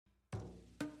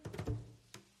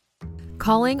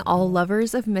Calling all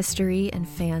lovers of mystery and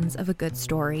fans of a good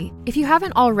story. If you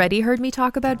haven't already heard me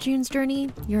talk about June's Journey,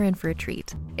 you're in for a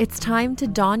treat. It's time to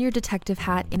don your detective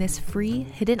hat in this free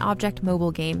hidden object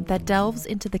mobile game that delves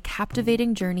into the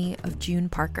captivating journey of June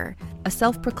Parker, a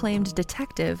self-proclaimed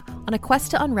detective on a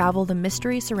quest to unravel the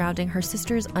mystery surrounding her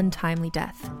sister's untimely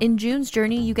death. In June's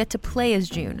Journey, you get to play as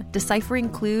June, deciphering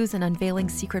clues and unveiling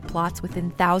secret plots within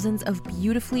thousands of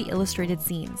beautifully illustrated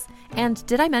scenes. And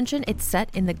did I mention it's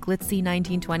set in the glitzy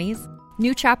 1920s?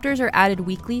 New chapters are added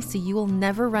weekly, so you will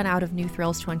never run out of new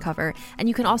thrills to uncover, and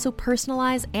you can also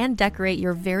personalize and decorate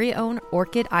your very own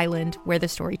Orchid Island where the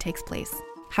story takes place.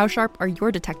 How sharp are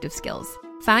your detective skills?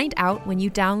 Find out when you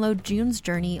download June's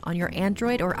Journey on your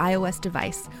Android or iOS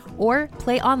device, or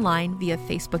play online via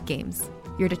Facebook Games.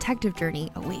 Your detective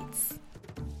journey awaits.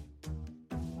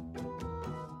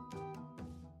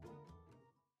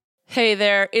 Hey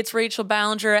there, it's Rachel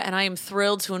Ballinger, and I am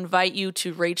thrilled to invite you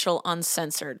to Rachel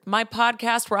Uncensored, my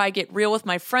podcast where I get real with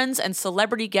my friends and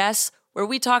celebrity guests, where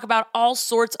we talk about all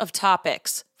sorts of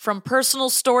topics. From personal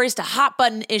stories to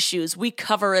hot-button issues, we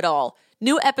cover it all.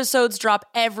 New episodes drop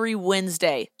every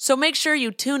Wednesday, so make sure you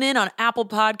tune in on Apple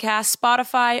Podcasts,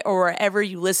 Spotify, or wherever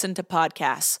you listen to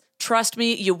podcasts. Trust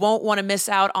me, you won't want to miss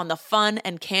out on the fun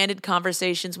and candid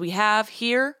conversations we have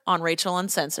here on Rachel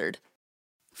Uncensored.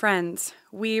 Friends,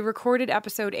 we recorded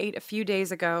episode 8 a few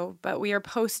days ago, but we are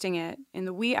posting it in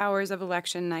the wee hours of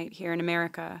election night here in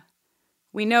America.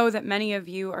 We know that many of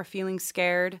you are feeling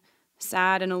scared,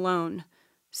 sad, and alone.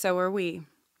 So are we.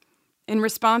 In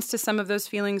response to some of those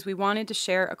feelings, we wanted to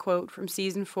share a quote from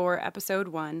Season 4, Episode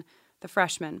 1, The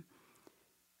Freshman.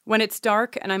 When it's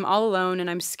dark and I'm all alone and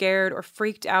I'm scared or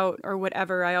freaked out or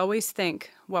whatever, I always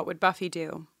think, what would Buffy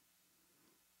do?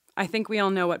 I think we all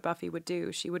know what Buffy would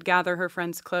do. She would gather her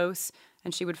friends close,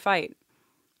 and she would fight.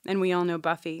 And we all know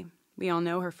Buffy. We all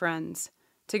know her friends.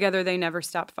 Together they never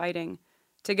stop fighting.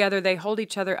 Together they hold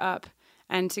each other up.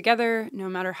 And together, no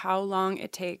matter how long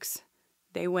it takes,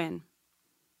 they win.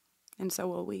 And so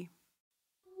will we.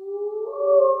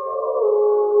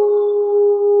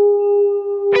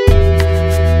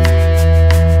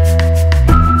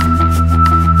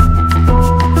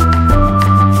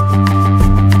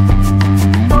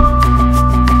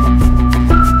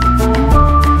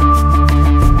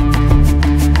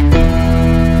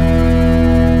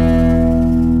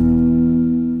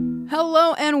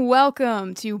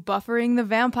 Welcome to Buffering the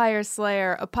Vampire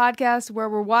Slayer, a podcast where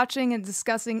we're watching and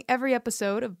discussing every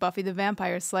episode of Buffy the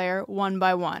Vampire Slayer one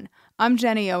by one. I'm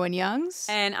Jenny Owen Youngs.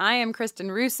 And I am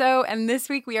Kristen Russo, and this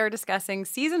week we are discussing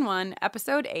Season 1,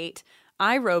 Episode 8,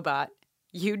 I, Robot,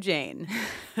 You, Jane.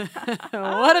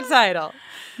 What a title.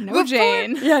 No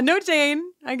Jane. Yeah, no Jane.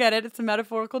 I get it. It's a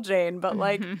metaphorical Jane, but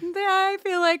I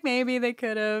feel like maybe they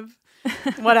could have.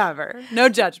 Whatever. No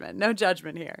judgment. No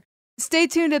judgment here. Stay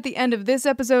tuned at the end of this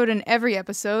episode and every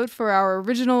episode for our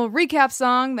original recap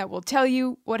song that will tell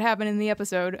you what happened in the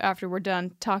episode after we're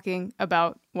done talking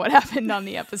about what happened on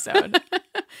the episode.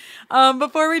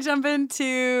 Before we jump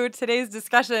into today's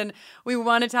discussion, we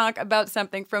want to talk about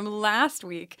something from last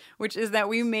week, which is that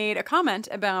we made a comment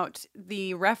about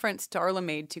the reference Darla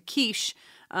made to quiche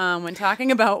when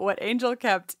talking about what Angel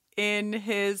kept in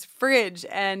his fridge,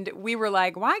 and we were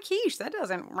like, why quiche? That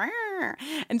doesn't.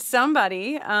 And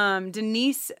somebody,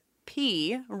 Denise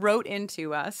P, wrote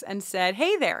into us and said,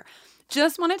 hey there,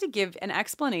 just wanted to give an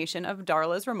explanation of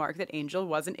Darla's remark that Angel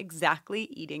wasn't exactly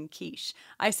eating quiche.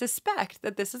 I suspect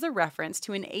that this is a reference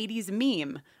to an 80s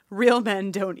meme, Real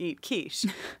Men Don't Eat Quiche.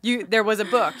 There was a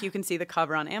book, you can see the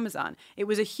cover on Amazon. It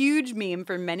was a huge meme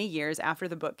for many years after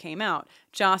the book came out.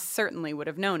 Joss certainly would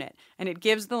have known it, and it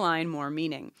gives the line more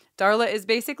meaning. Darla is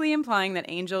basically implying that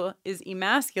Angel is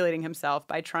emasculating himself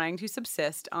by trying to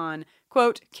subsist on,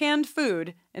 quote, canned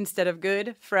food instead of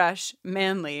good, fresh,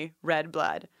 manly red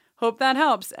blood. Hope that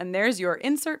helps. And there's your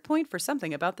insert point for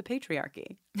something about the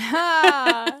patriarchy.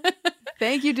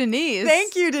 Thank you, Denise.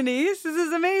 Thank you, Denise. This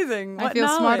is amazing. I feel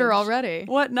smarter already.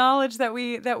 What knowledge that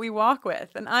we walk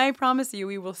with. And I promise you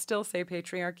we will still say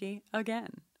patriarchy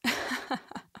again.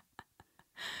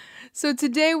 So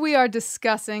today we are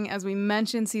discussing, as we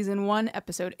mentioned, Season 1,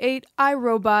 Episode 8, I,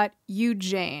 Robot, You,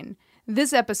 Jane.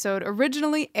 This episode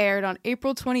originally aired on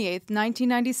April 28th,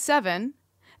 1997,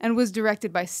 and was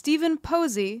directed by Stephen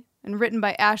Posey and written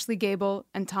by Ashley Gable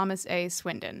and Thomas A.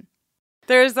 Swindon.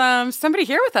 There's somebody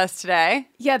here with us today.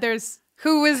 Yeah, there's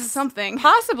who was something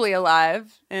possibly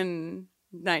alive in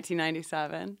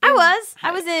 1997. I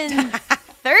was in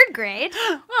third grade.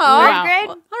 Oh, wow. Third grade.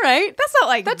 Well, all right. That's not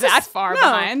like that far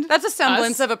behind. That's a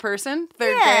semblance of a person.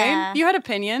 Third grade. You had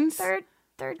opinions. Third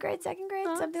third grade, second grade,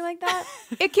 something like that.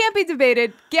 It can't be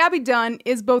debated. Gabby Dunn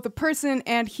is both a person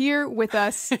and here with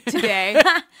us today.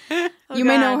 You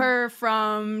may know her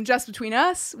from Just Between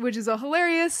Us, which is a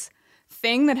hilarious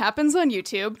thing that happens on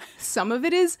YouTube. Some of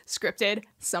it is scripted,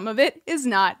 some of it is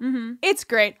not. It's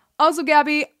great. Also,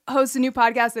 Gabby hosts a new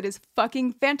podcast that is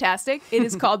fucking fantastic. It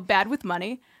is called Bad with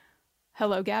Money.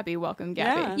 Hello, Gabby. Welcome,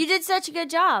 Gabby. Yeah. You did such a good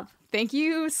job. Thank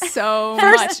you so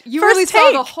much. You really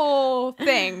saw the whole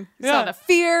thing. You saw the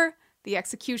fear, the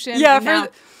execution. Yeah, and now-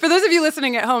 for those of you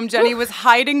listening at home, Jenny was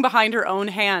hiding behind her own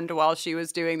hand while she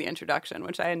was doing the introduction,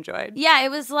 which I enjoyed. Yeah,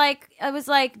 it was like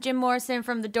Jim Morrison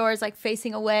from The Doors, like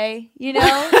facing away, you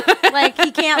know? Like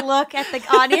he can't look at the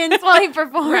audience while he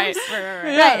performs.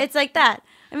 Right. Right, it's like that.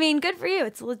 I mean, good for you.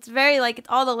 It's very like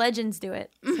all the legends do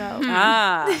it. So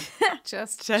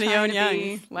Just Jenny trying to Owen be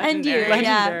Young. legendary. And you, yeah.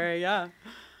 Legendary, yeah.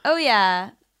 Oh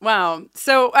yeah. Wow.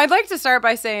 So I'd like to start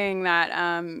by saying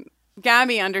that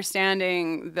Gabby,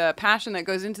 understanding the passion that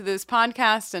goes into this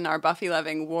podcast and our Buffy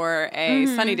loving, wore a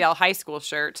Sunnydale High School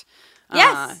shirt.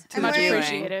 Yes, to Much the viewing.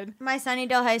 appreciated. My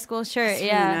Sunnydale High School shirt. Really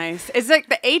Yeah. nice. It's like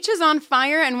the H is on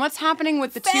fire, and what's happening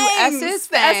with the Fangs. two S's?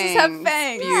 The S's have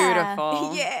fangs.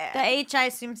 Beautiful. Yeah. The H, I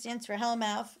assume, stands for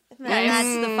Hellmouth. And Nice.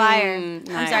 that's the fire. Nice.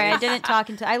 I'm sorry, I didn't talk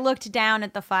until I looked down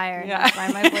at the fire. And Yeah. that's why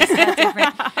my voice got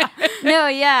different. No,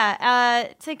 yeah.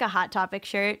 It's like a Hot Topic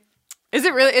shirt. Is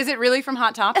it really? Is it really from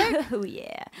Hot Topic? Oh,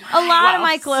 yeah. A lot of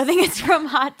my clothing is from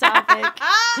Hot Topic.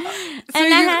 And you-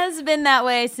 that has been that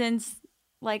way since,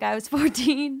 like, I was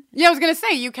 14. Yeah, I was gonna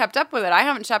say you kept up with it. I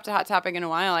haven't shopped at Hot Topic in a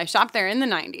while. I shopped there in the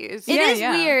 90s. It is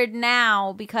yeah. weird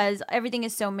now because everything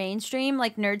is so mainstream.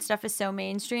 Like, nerd stuff is so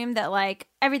mainstream that, like,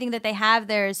 everything that they have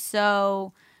there is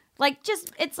so, like,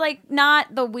 just, it's, like,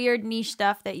 not the weird niche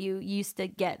stuff that you used to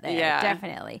get there. Yeah.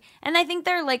 Definitely. And I think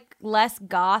they're, like, less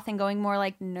goth and going more,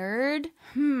 like, nerd.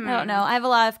 I don't know. I have a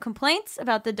lot of complaints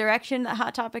about the direction that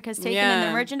Hot Topic has taken in Yeah.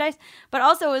 their merchandise. But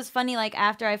also, it was funny, like,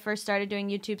 after I first started doing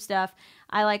YouTube stuff,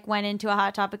 I like went into a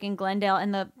Hot Topic in Glendale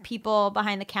and the people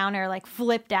behind the counter like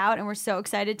flipped out and were so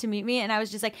excited to meet me. And I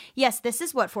was just like, yes, this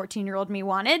is what 14-year-old me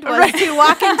wanted, was to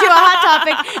walk into a Hot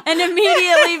Topic and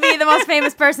immediately be the most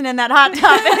famous person in that Hot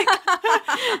Topic.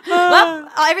 Well,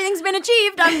 everything's been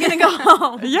achieved. I'm going to go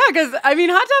home. Yeah, because I mean,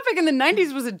 Hot Topic in the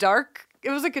 90s was a dark. It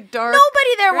was like a dark.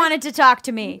 Nobody there wanted to talk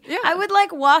to me. Yeah. I would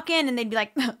like walk in and they'd be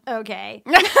like, okay.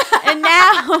 and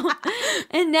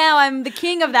now I'm the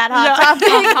king of that Hot Topic.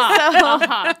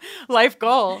 So Life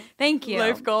goal. thank you.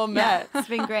 Life goal met. It's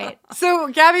been great. So,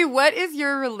 Gabby, what is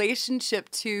your relationship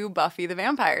to Buffy the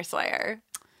Vampire Slayer?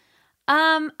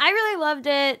 I really loved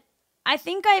it. I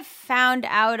think I found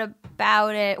out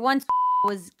about it once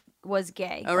was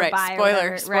gay. Oh, or right. bi or Spoiler-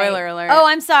 whatever, spoiler right. alert. Oh,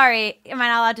 I'm sorry. Am I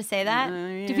not allowed to say that?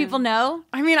 yeah. Do people know?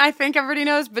 I mean, I think everybody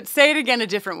knows, but say it again a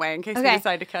different way in case we Okay.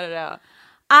 decide to cut it out.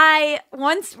 I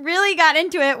once really got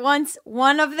into it once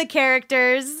one of the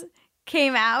characters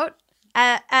came out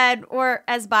or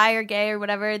as bi or gay or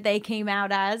whatever they came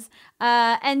out as.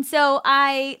 And so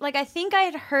I think I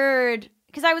had heard,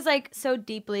 because I was like so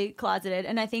deeply closeted,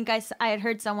 and I think I had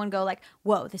heard someone go like,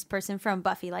 whoa, this person from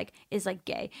Buffy like is like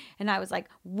gay. And I was like,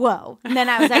 whoa. And then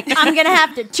I was like, I'm going to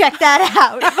have to check that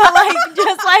out. But like,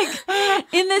 just like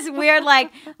in this weird,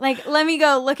 like, let me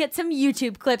go look at some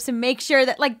YouTube clips and make sure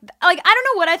that like, I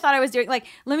don't know what I thought I was doing. Like,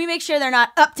 let me make sure they're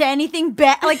not up to anything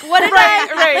bad. Like, what did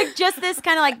Right. like just this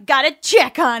kind of like, gotta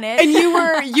check on it. And you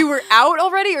were out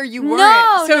already, or you weren't?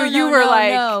 No, so no, you no, were no,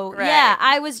 like, no. right. Yeah,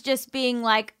 I was just being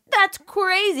like, that's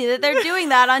crazy that they're doing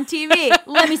that on TV.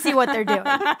 Let me see what they're doing.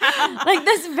 Like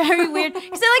this very weird,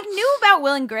 because I like knew about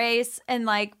Will and Grace and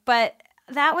like, but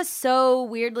that was so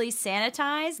weirdly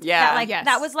sanitized. Yeah. that, like Yes.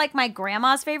 that was like my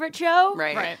grandma's favorite show.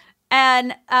 Right.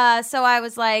 And so I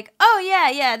was like, oh,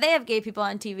 yeah, they have gay people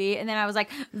on TV. And then I was like,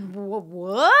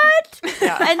 what?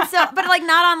 Yeah. And so, but like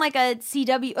not on like a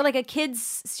CW or like a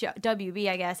kids show, WB,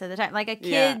 I guess, at the time. Like a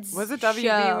Yeah. kids Was it WB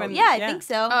show. when- Yeah, I yeah. think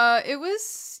so. It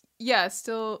was, yeah,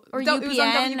 still. Or it was on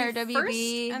UPN WB or WB.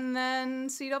 first, and then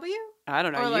CW? I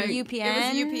don't know. Or like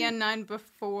UPN? It was UPN 9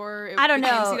 before it I don't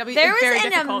became know. CW. There It's very was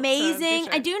an difficult to be amazing.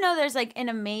 sure. I do know there's like an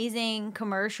amazing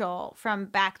commercial from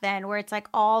back then where it's like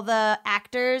all the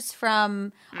actors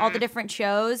from all the different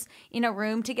shows in a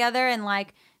room together, and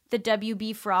like the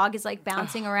WB frog is like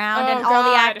bouncing around, and Oh, all the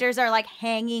God. actors are like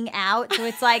hanging out. So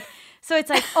it's like,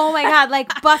 oh my God,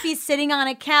 like Buffy's sitting on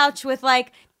a couch with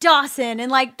like Dawson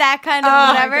and like that kind of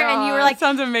Oh, whatever, and you were like,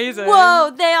 sounds amazing.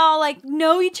 whoa, they all like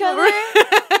know each other.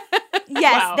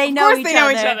 Yes, Wow. they Of know course each they know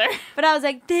other. each other. But I was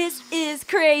like, this is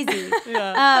crazy.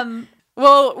 Yeah.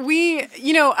 Well,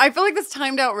 I feel like this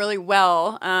timed out really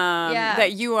well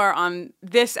that you are on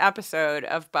this episode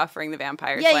of Buffering the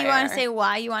Vampire Slayer. Yeah, you want to say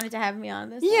why you wanted to have me on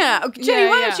this? Yeah. Okay, Jenny,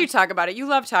 why don't you talk about it? You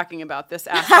love talking about this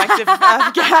aspect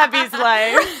of Gabby's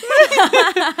life.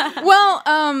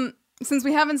 Well, since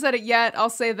we haven't said it yet, I'll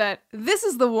say that this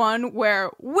is the one where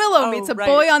Willow meets a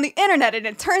boy on the internet, and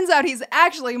it turns out he's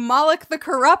actually Moloch the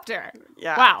Corruptor.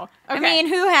 Yeah. Wow. Okay. I mean,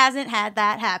 who hasn't had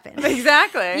that happen?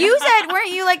 Exactly. You said, weren't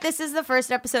you like, this is the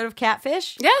first episode of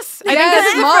Catfish? Yes. I think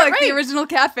this is Moloch, the original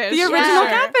catfish. The original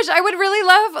catfish. I would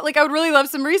really love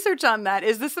some research on that.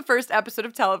 Is this the first episode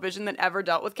of television that ever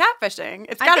dealt with catfishing?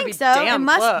 It's got to be so. damn It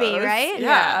must close. be, right?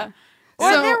 Yeah.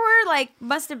 Or So- there were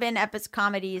must have been epic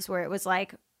comedies where it was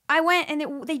like, I went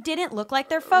and they didn't look like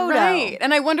their photo. Right.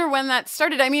 And I wonder when that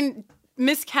started. I mean,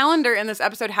 Miss Calendar in this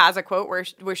episode has a quote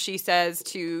where she says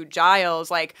to Giles,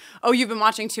 like, "Oh, you've been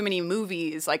watching too many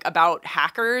movies, like, about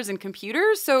hackers and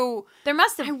computers." So There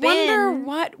must have I been.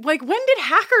 wonder when did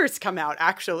Hackers come out,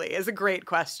 actually, is a great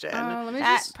question. Let me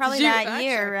Probably Did you- that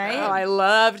year, right? Oh, I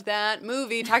loved that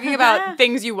movie. Talking about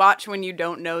things you watch when you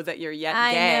don't know that you're yet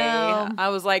I gay. know. I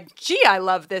was like, gee, I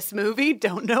love this movie.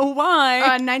 Don't know why.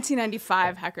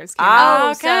 1995 Hackers came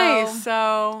out. Okay, so-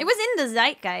 so It was in the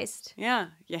zeitgeist. yeah,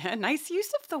 nice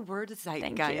use of the word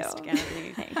zeitgeist, you.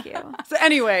 Gabby. Thank you. So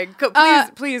anyway,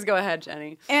 please go ahead,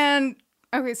 Jenny. And,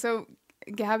 okay, so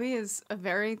Gabby is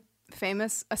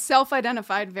a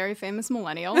self-identified, very famous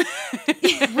millennial.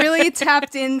 Really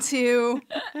tapped into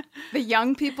the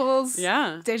young people's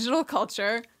digital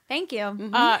culture. Thank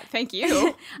you. Thank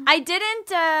you. I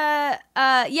didn't,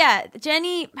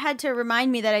 Jenny had to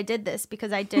remind me that I did this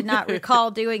because I did not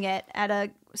recall doing it at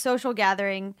a social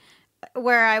gathering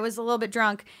where I was a little bit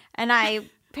drunk, and I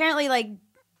apparently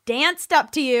danced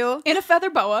up to you, In a feather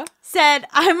boa. said,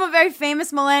 I'm a very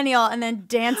famous millennial, and then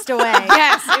danced away.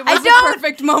 Yes, it was don't- a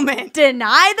perfect moment.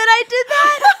 Deny that I did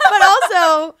that, but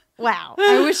also, wow.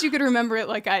 I wish you could remember it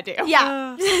like I do.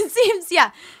 Yeah. It seems,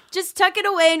 just tuck it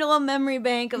away in a little memory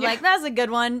bank of that's a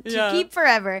good one to keep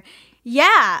forever. Yeah.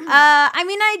 I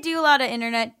mean, I do a lot of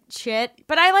internet shit,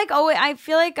 but I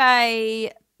feel like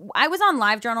I was on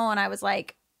LiveJournal when I was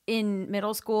in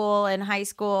middle school and high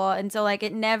school. And so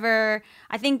it never,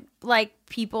 I think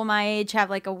people my age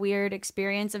have a weird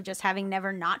experience of just having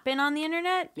never not been on the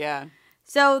internet. Yeah.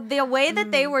 So the way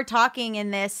that they were talking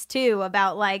in this too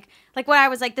about like what I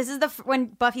was like, this is when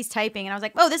Buffy's typing and I was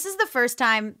like, oh, this is the first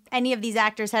time any of these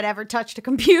actors had ever touched a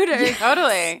computer.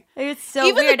 Totally. It's so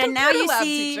Even weird. the And now you computer lab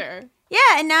see, teacher.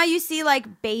 and now you see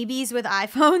babies with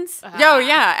iPhones. Oh,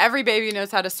 yeah. Every baby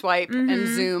knows how to swipe and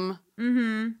zoom.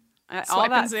 Mm-hmm.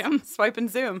 Swipe and zoom. Swipe and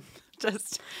zoom.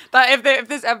 Just that if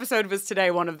this episode was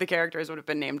today, one of the characters would have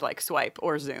been named Swipe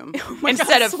or Zoom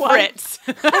instead of Swipe. Fritz.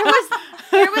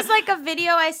 There was a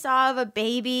video I saw of a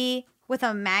baby with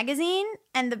a magazine,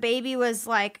 and the baby was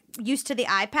used to the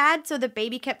iPad, so the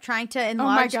baby kept trying to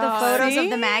enlarge the God. photos See? of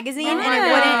the magazine, Oh and my it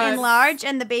wouldn't God. enlarge,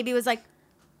 and the baby was like,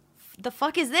 the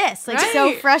fuck is this? So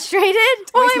Right. frustrated.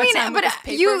 Well, Waste I my mean, time with but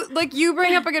this paper. you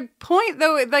bring up a good point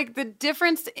though. The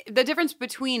difference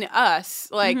between us,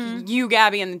 you,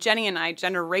 Gabby, and Jenny and I,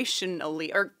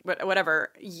 generationally or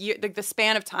whatever, the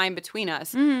span of time between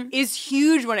us is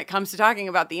huge when it comes to talking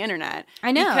about the internet.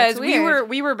 I know, because it's weird.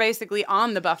 we were basically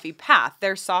on the Buffy path.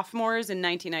 They're sophomores in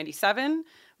 1997.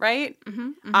 Right?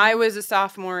 I was a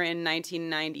sophomore in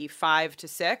 1995 to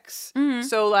 6. So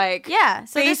So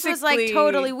this was basically-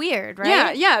 totally weird,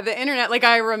 right? Yeah, the internet.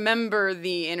 I remember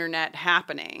the internet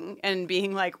happening and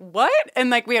being like, "What?"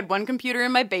 And we had one computer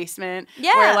in my basement.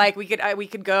 Yeah. Where we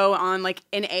could go on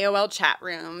an AOL chat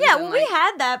room. Yeah, well, we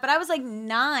had that, but I was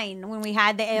 9 when we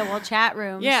had the AOL chat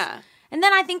rooms. Yeah. And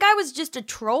then I think I was just a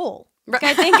troll.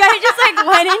 I think I just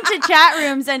went into chat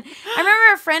rooms, and I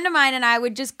remember a friend of mine and I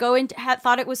would just go into,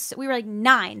 thought it was, we were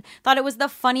 9, thought it was the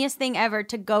funniest thing ever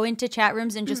to go into chat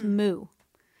rooms and just moo.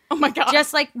 Oh my God.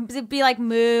 Just be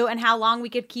moo, and how long we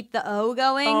could keep the O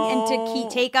going and to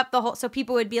take up the whole, so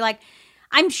people would be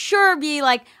I'm sure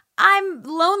I'm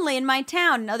lonely in my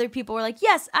town. And other people were like,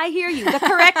 yes, I hear you. The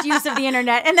correct use of the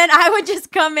internet. And then I would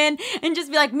just come in and just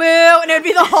be moo, and it would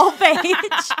be the whole page.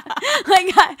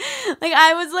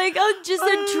 I was just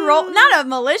a troll. Not a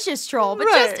malicious troll, but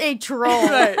just a troll.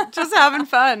 Right. Just having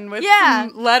fun with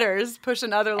some letters,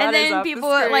 pushing other letters And then up people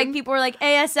the were screen. people were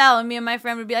ASL, and me and my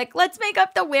friend would be like, let's make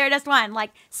up the weirdest one,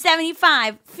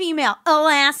 75 female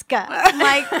Alaska.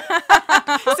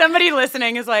 Somebody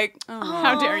listening is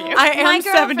How dare you? I am My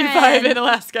 75 girlfriend. in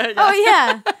Alaska. Oh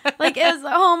yeah, it was.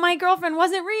 Oh, my girlfriend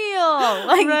wasn't real.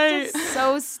 Right. Just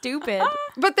so stupid.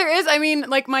 But there is, I mean,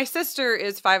 like my sister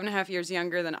is 5.5 years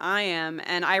younger than I am.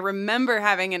 And I remember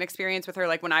having an experience with her,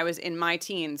 like when I was in my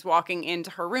teens, walking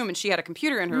into her room, and she had a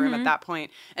computer in her room at that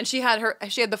point. And she had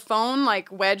the phone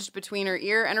like wedged between her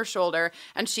ear and her shoulder,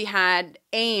 and she had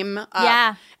AIM up.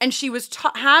 Yeah. And she was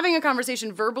having a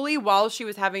conversation verbally while she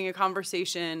was having a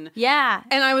conversation. Yeah.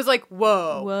 And I was like,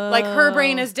 whoa. Like her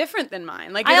brain is different than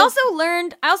mine. Like I also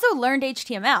learned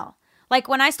HTML. Like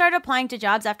when I started applying to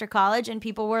jobs after college, and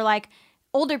people were like,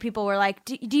 older people were like,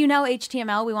 do you know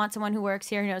HTML? We want someone who works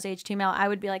here who knows HTML. I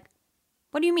would be like,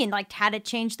 what do you mean? Like how to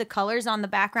change the colors on the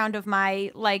background of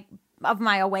my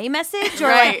away message? Or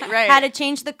right. how to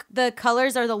change the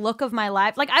colors or the look of my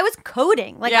live. Like I was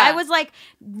coding. Like I was like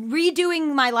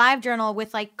redoing my live journal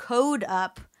with like code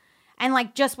up, and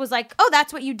like just was like, oh,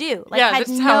 that's what you do. Like had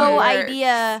no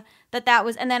idea that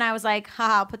was. And then I was like,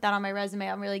 haha, I'll put that on my resume.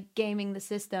 I'm really gaming the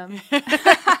system.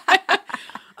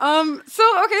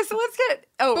 So let's get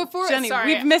Before- Jenny,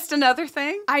 sorry. we've missed another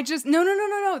thing. I just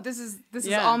no. This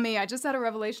is all me. I just had a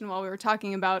revelation while we were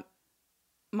talking about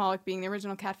Moloch being the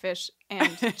original catfish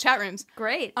and chat rooms.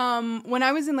 Great. When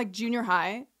I was in like junior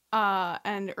high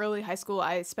and early high school,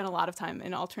 I spent a lot of time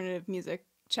in alternative music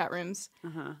chat rooms.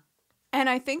 And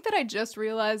I think that I just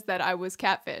realized that I was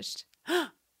catfished.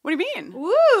 What do you mean?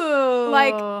 Ooh.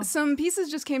 Like some pieces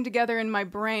just came together in my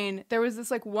brain. There was this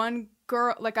like one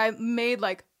girl, like I made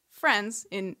like friends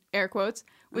in air quotes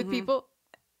with people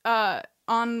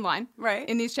online, Right.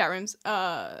 in these chat rooms,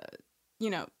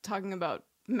 talking about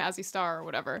Mazzy Star or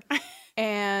whatever.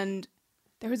 And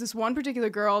there was this one particular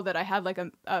girl that I had like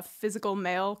a physical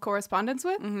mail correspondence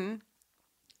with,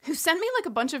 who sent me like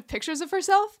a bunch of pictures of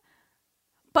herself,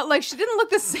 but like she didn't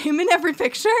look the same in every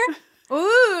picture.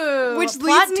 Ooh. Which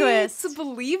plot leads twist. me to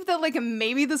believe that like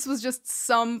maybe this was just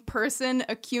some person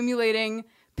accumulating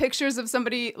pictures of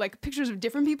somebody, like pictures of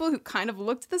different people who kind of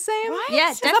looked the same. What?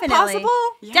 Yeah, Is definitely. that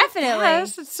possible? Definitely.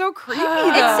 Yes, it's so creepy.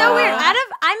 It's so weird.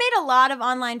 I made a lot of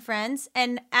online friends,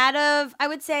 and I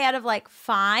would say out of like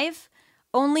 5,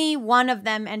 only one of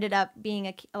them ended up being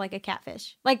a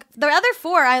catfish. Like the other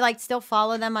 4, I like still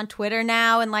follow them on Twitter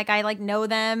now, and like I like know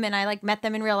them, and I like met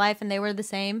them in real life, and they were the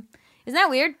same. Isn't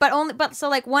that weird? But so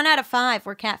like 1 out of 5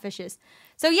 were catfishes.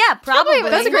 So yeah, probably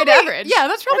That's a great average. Yeah,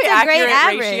 that's probably That's a great accurate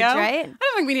average, ratio. right? I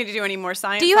don't think we need to do any more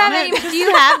science. Do you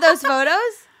have those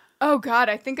photos? Oh God,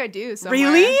 I think I do somewhere.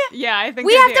 Really? Yeah, I think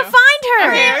We I have do. to find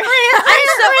her.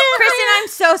 Kristen, I'm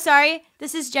so sorry.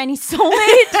 This is Jenny's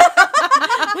soulmate.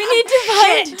 We need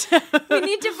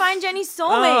to find Jenny's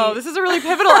soulmate. Oh, this is a really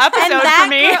pivotal episode for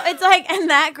me. Girl,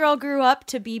 that girl grew up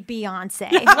to be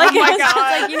Beyonce. Like, oh my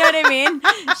God. Like, you know what I mean?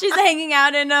 She's hanging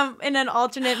out in an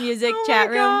alternate music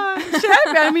chat room.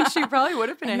 I mean, she probably would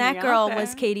have been. And hanging that girl out there.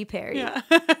 was Katy Perry. Yeah.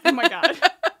 Oh my God.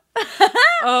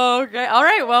 Okay. All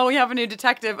right. Well, we have a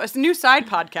new side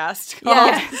podcast called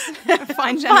Yes.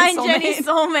 Find Jenny's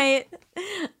soulmate.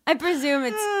 I presume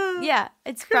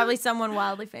it's probably someone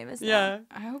wildly famous now. Yeah.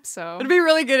 I hope so. It'd be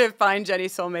really good if Find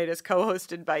Jenny's Soulmate is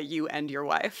co-hosted by you and your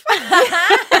wife.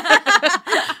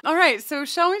 All right. So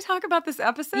shall we talk about this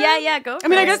episode? Yeah, go for I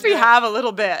mean, I it. guess we have a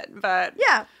little bit, but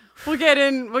Yeah. we'll get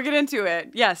into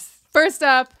it. Yes. First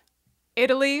up,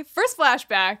 Italy. First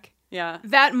flashback. Yeah.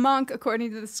 That monk,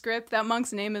 according to the script, that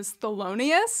monk's name is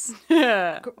Thelonious. Which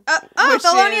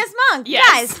Thelonious Monk.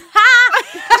 Yes. Guys.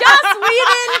 Joss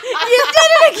Whedon, you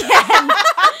did it again.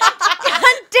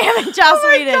 God damn it, Joss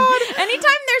Whedon.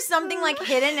 Anytime there's something like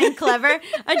hidden and clever,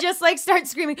 I just like start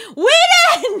screaming,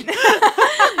 Whedon! God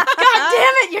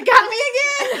damn it, you got me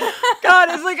again. God,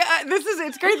 it's like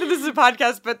it's great that this is a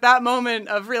podcast, but that moment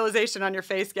of realization on your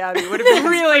face, Gabby, would have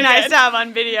been really nice to have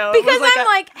on video. Because I'm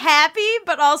like happy,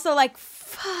 but also like,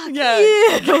 fuck you.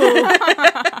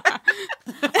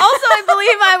 Also, I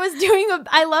believe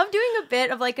I love doing a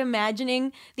bit of like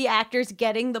imagining the actors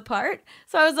getting the part.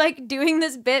 So I was like doing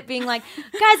this bit being like,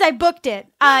 guys, I booked it.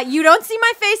 You don't see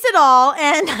my face at all.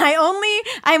 And I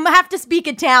have to speak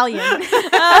Italian.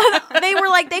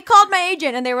 They called my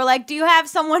agent and they were like, do you have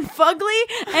someone fugly?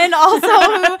 And also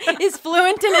who is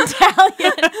fluent in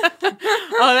Italian?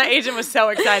 Oh, the agent was so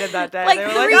excited that day. Like they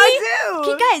were like, I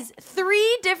do. Guys,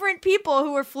 3 different people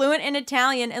who were fluent in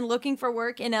Italian and looking for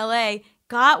work in LA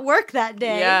got work that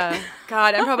day. Yeah.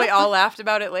 God, and probably all laughed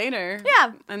about it later.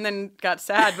 Yeah. And then got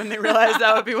sad when they realized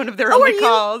that would be one of their only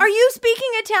calls. Are you speaking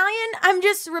Italian? I'm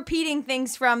just repeating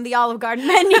things from the Olive Garden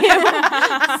menu.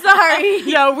 Sorry.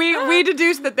 Yeah, we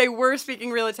deduced that they were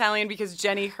speaking real Italian because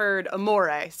Jenny heard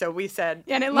amore, so we said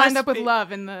Yeah, and it lined up with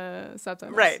love in the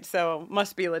subtitles. Right, so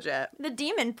must be legit. The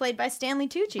demon played by Stanley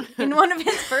Tucci in one of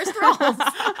his first roles.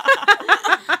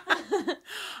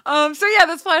 So yeah,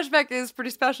 this flashback is pretty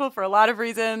special for a lot of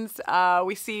reasons.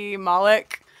 We see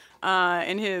Moloch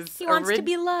in his He wants to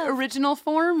be loved. original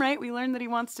form, right? We learn that he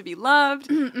wants to be loved.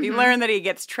 We learn that he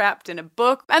gets trapped in a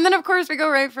book. And then, of course, we go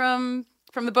right from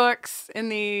the books in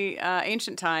the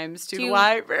ancient times to the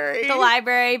library. The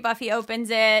library, Buffy opens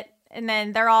it, and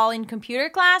then they're all in computer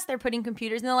class. They're putting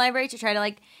computers in the library to try to,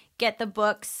 like, get the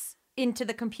books into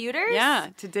the computers. Yeah,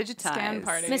 to digitize. Scan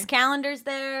party. Miss Calendar's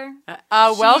there.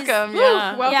 Welcome. Woo,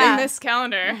 Yeah. welcome, Yeah. Miss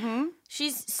Calendar.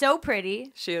 She's so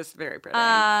pretty. She is very pretty.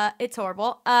 It's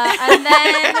horrible. And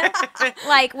then,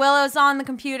 like, Willow's on the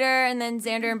computer, and then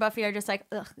Xander and Buffy are just like,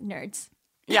 ugh, nerds.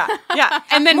 Yeah.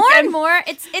 And then More and more,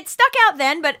 it stuck out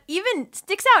then, but even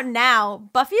sticks out now.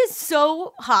 Buffy is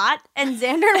so hot, and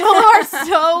Xander and Willow are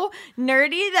so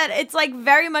nerdy that it's like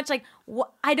very much like,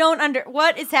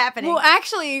 what is happening? Well,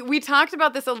 actually, we talked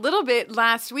about this a little bit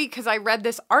last week because I read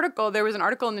this article. There was an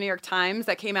article in the New York Times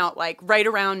that came out like right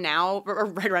around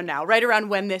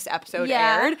when this episode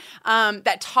aired,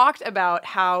 that talked about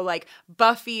how like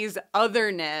Buffy's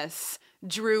otherness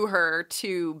drew her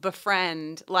to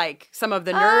befriend like some of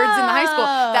the nerds in the high school.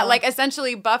 That like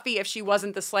essentially Buffy, if she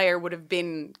wasn't the Slayer, would have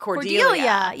been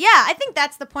Cordelia. Yeah, I think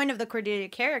that's the point of the Cordelia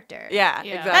character. Yeah, Yeah.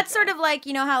 exactly. That's sort of like,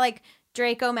 you know how like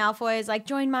Draco Malfoy is like,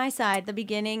 join my side at the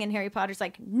beginning, and Harry Potter's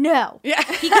like, no. Yeah.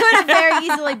 He could have very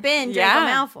easily been Draco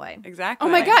Malfoy. Exactly.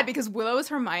 Oh my god, because Willow is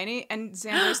Hermione and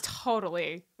Xander is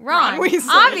totally Wrong. Weasley.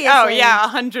 Obviously. Oh yeah,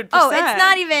 100%. Oh, it's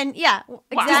not even, exactly.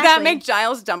 Does that make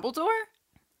Giles Dumbledore?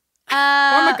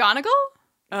 Or McGonagall?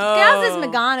 Giles is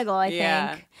McGonagall, I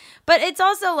yeah. think. But it's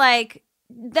also like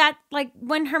that, like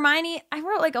when Hermione, I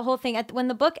wrote like a whole thing when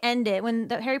the book ended, when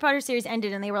the Harry Potter series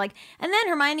ended, and they were like, and then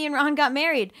Hermione and Ron got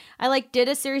married. I like did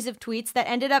a series of tweets that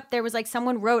ended up, there was like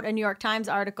someone wrote a New York Times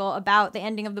article about the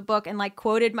ending of the book and like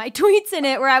quoted my tweets in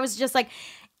it, where I was just like,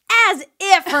 as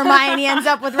if Hermione ends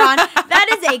up with Ron. That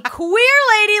is a queer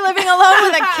lady living alone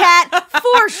with a cat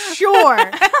for sure.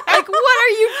 Like, what are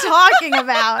you talking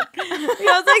about? You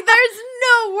know, it's like there's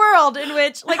no world in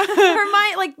which like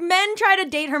Hermione, like men try to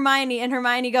date Hermione, and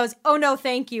Hermione goes, "Oh no,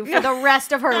 thank you," for the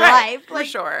rest of her life. For Like,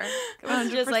 sure. it was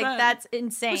just like 100%. that's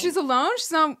insane. But she's alone?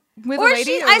 She's not with or a lady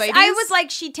she, or ladies? I was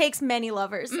like, she takes many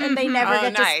lovers, and they never Oh,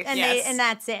 get nice, to, and yes. and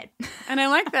that's it. And I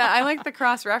like that. I like the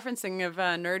cross-referencing of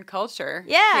nerd culture.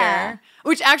 Yeah. Here,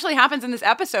 which actually happens in this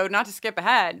episode, not to skip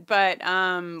ahead, but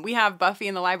we have Buffy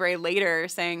in the library later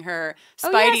saying her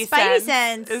Spidey,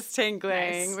 sense. is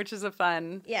tingling, Nice. which is a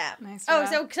fun. Yeah. Nice Oh,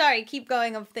 job. so sorry. Keep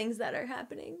going of things that are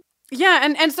happening. Yeah,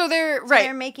 and so they're So right.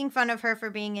 they're making fun of her for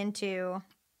being into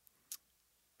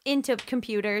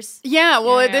computers. Yeah,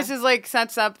 well, Yeah. this is like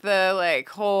sets up the like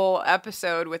whole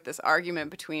episode with this argument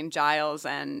between Giles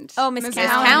and Miss Miss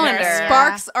Calendar. Calendar. Yeah.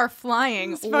 Sparks are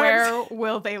flying. Sparks. Where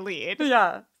will they lead?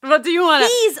 Yeah. What do you want to?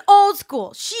 He's old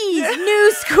school. She's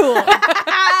new school.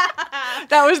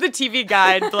 That was the TV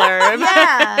guide blurb.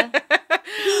 Yeah.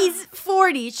 He's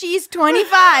 40. She's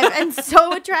 25 and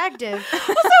so attractive.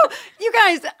 Also, you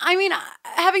guys, I mean,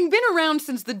 having been around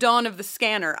since the dawn of the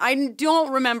scanner, I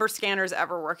don't remember scanners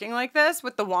ever working like this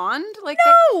with the wand. Like,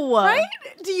 No. right?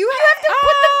 Do you have to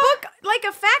Put the book like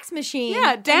a fax machine.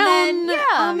 Yeah, and down then-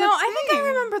 on yeah. No, I think I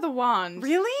remember the wand.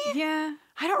 Really? Yeah.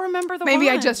 I don't remember the Maybe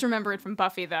I wand. just remember it from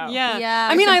Buffy, though. Yeah. Yeah.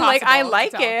 I mean, It's I like impossible to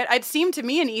tell. it. It seemed to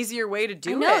me an easier way to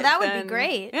do it. know, that would be than-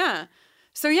 great. Yeah.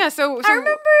 So yeah, so I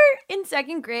remember in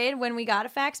second grade when we got a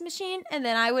fax machine, and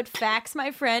then I would fax my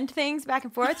friend things back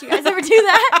and forth. You guys ever do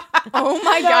that? Oh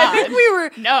my I god. think we were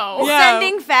No. Yeah.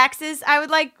 Sending faxes. I would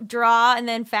like draw and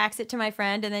then fax it to my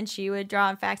friend, and then she would draw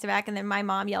and fax it back, and then my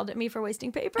mom yelled at me for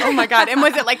wasting paper. Oh my god! And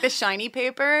was it like the shiny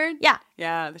paper? Yeah.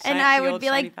 Yeah. And I would be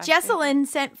like, Jesselyn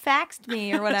faxed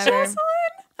me or whatever.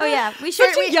 Oh yeah, we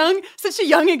should. Such a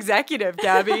young executive,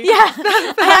 Gabby. Yeah,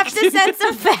 I have to send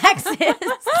some faxes.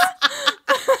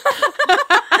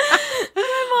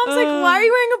 My mom's like, "Why are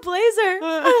you wearing a blazer?"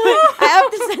 I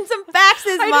have to send some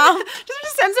faxes, Mom.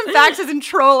 Just send some faxes and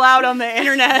troll out on the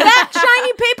internet. That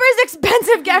shiny paper is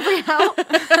expensive, Gabrielle.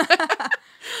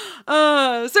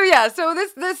 So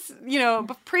this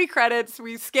pre-credits,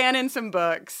 we scan in some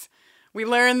books. We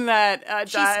learn that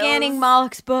She's Giles, scanning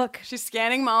Moloch's book. She's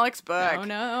scanning Moloch's book. Oh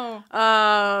no.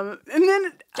 And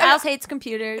then Giles hates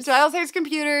computers. Giles hates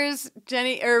computers.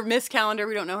 Miss Calendar,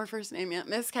 we don't know her first name yet.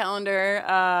 Miss Calendar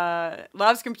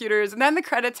loves computers. And then the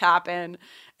credits happen.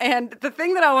 And the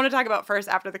thing that I want to talk about first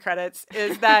after the credits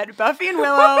is that Buffy and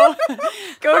Willow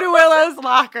go to Willow's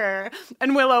locker.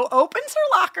 And Willow opens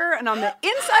her locker. And on the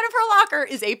inside of her locker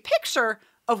is a picture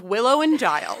of Willow and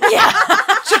Giles. Yeah.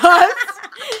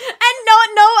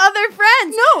 And no other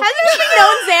friends. No. Hasn't she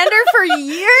known Xander for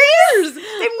years?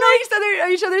 They've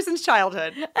known each other since since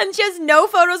childhood. And she has no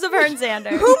photos of her and Xander.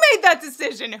 Who made that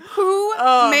decision? Who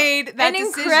made that An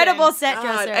decision? incredible set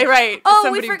dresser. Right. Oh,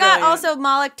 Somebody we forgot brilliant. also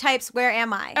Moloch types, where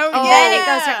am I? Oh, And yeah. then it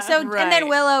goes to, so Right. and then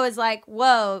Willow is like,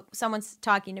 whoa, someone's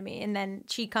talking to me. And then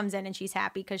she comes in and she's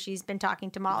happy because she's been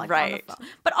talking to Moloch Right. on the phone.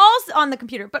 But also on the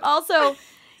computer. But also,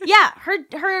 yeah,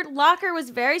 her locker was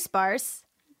very sparse.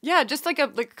 Yeah, just like a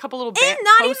couple little And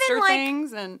not even, poster like-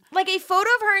 things and Like a photo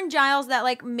of her and Giles that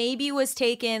like maybe was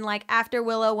taken like after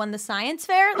Willow won the science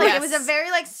fair. Like it was a Yes.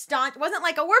 very like staunch, wasn't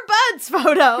like a we're buds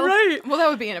photo. right. Well, that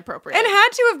would be inappropriate. And had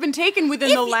to have been taken within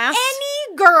If the last.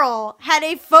 any girl had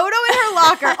a photo in her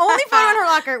locker, only photo in her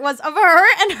locker was of her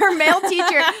and her male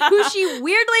teacher, who she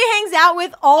weirdly hangs out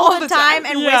with all the time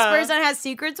and yeah. whispers and has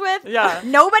secrets with. Yeah.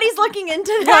 Nobody's looking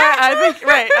into Yeah, that.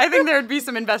 I think there would be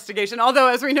some investigation. Although,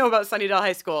 as we know about Sunnydale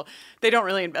High School, they don't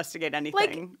really investigate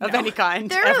anything of any kind.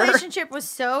 Their ever. relationship was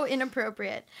so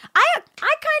inappropriate.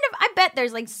 I bet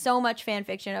there's like so much fan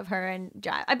fiction of her and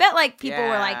Giles. I bet like people were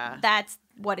Yeah. like, that's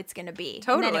what it's gonna be. And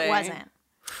Totally. then it wasn't.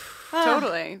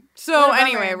 Totally. What So a bummer.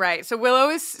 anyway, right. So Willow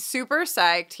is super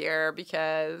psyched here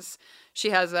because she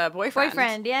has a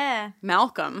Boyfriend, yeah.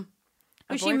 Malcolm,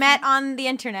 Who she met on the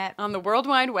internet. on the World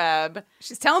Wide Web.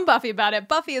 she's telling Buffy about it.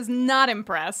 Buffy is not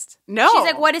impressed. No, She's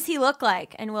like, what does he look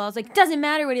like? And Willow's like, doesn't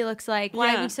matter what he looks like.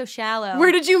 Why Yeah. are we so shallow?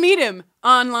 Where did you meet him?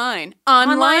 Online.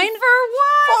 Online for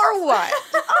what? For what?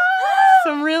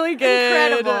 Some really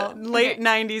good Incredible. late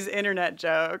 90s internet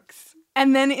jokes.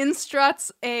 And then in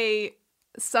struts a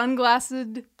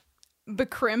sunglassed,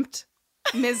 becrimped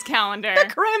Ms. Calendar.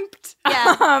 Crimped.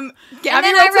 Yeah. Gabby And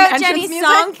then wrote I some wrote entrance Jenny's music.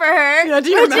 song for her. Yeah, do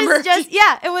you which remember? is just,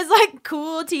 it was like,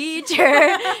 cool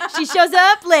teacher. She shows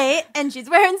up late and she's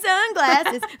wearing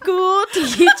sunglasses. Cool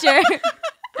teacher.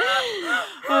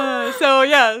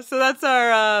 So that's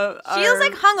our. She was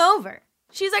like hungover.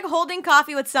 She's like holding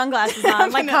coffee with sunglasses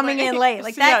on, like coming in late.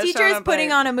 Like that teacher showing is up putting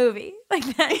late. on a movie. Like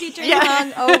that teacher is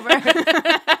hungover.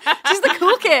 She's the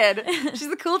cool kid. She's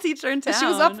the cool teacher in town. She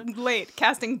was up late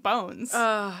casting bones.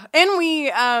 And we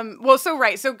so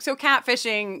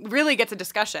catfishing really gets a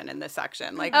discussion in this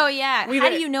section. Like Oh yeah. we How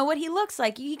did- do you know what he looks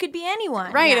like? He could be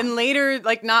anyone. Right, Yeah. and later,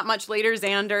 like not much later,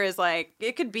 Xander is like,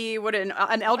 it could be what an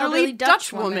elderly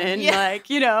Dutch woman. Yeah. Like,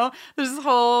 there's this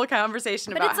whole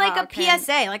conversation But about it's like how a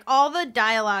PSA. Like all the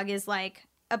dialogue is like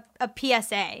a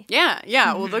PSA.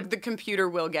 Yeah. Well, the computer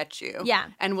will get you. Yeah.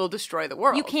 And will destroy the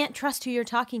world. You can't trust who you're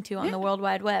talking to on the World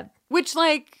Wide Web. Which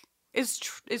like is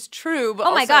true. But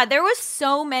Oh my also- God, there was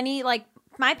so many like.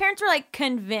 My parents were like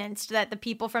convinced that the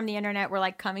people from the internet were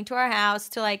like coming to our house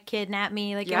to like kidnap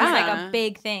me. Like it was like Yeah. a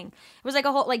big thing. It was like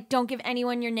a whole like don't give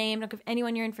anyone your name, don't give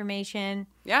anyone your information.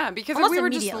 Yeah, because Almost we were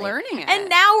just immediately. learning it. And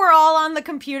now we're all on the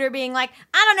computer being like,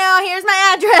 I don't know, here's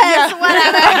my address,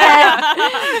 whatever.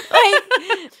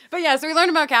 Like, But yeah, so we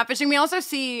learned about catfishing. We also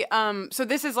see, so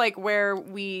this is like where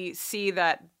we see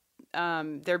that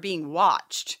they're being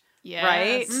watched, Yes.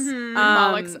 right?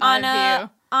 Moloch's on eye a view.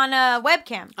 on a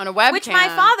webcam. On a webcam. Which my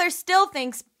father still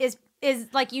thinks is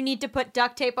like you need to put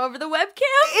duct tape over the webcam.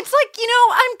 It's like,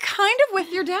 I'm kind of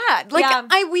with your dad. Like,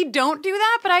 Yeah. we don't do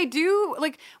that, but I do,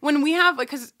 like, when we have, like,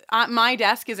 because my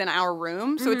desk is in our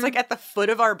room, so it's, like, at the foot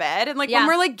of our bed, and, like, Yeah. when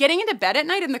we're, like, getting into bed at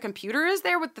night and the computer is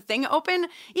there with the thing open, even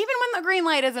when the green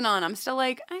light isn't on, I'm still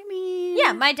like, I mean...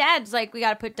 Yeah, my dad's like, we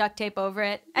got to put duct tape over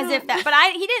it, as if that. But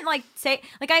he didn't like say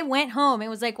like I went home and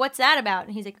was like, what's that about?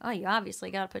 And he's like, oh, you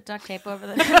obviously got to put duct tape over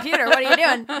the computer. What are you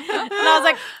doing? And I was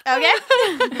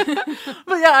like, okay.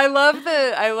 But yeah, I love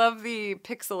the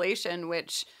pixelation,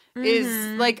 which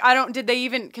is like, did they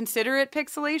even consider it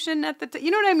pixelation at the time?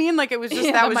 You know what I mean? Like, it was just,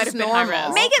 Yeah, that that was might just have been high normal.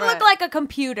 res. Make it look Right. like a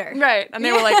computer. Right. And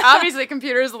they were like, obviously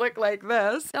computers look like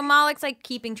this. So Moloch's like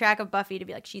keeping track of Buffy to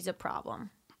be like, she's a problem.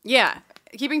 Yeah.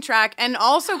 Keeping track. And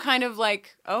also kind of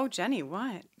like, oh, Jenny,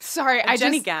 what? Sorry,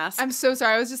 Jenny gasped. I'm so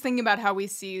sorry. I was just thinking about how we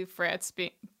see Fritz,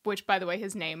 which, by the way,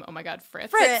 his name, oh my God, Fritz.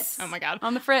 Fritz. Oh my God.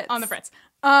 On the Fritz. On the Fritz.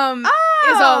 Is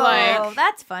all like, Oh,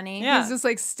 that's funny. Yeah. he's just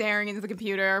like staring into the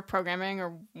computer, programming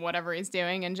or whatever he's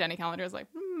doing. And Jenny Calendar is like,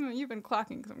 you've been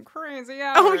clocking some crazy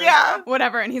hours. Oh, yeah.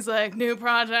 Whatever. And he's like, new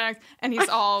project. And he's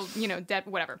all, dead,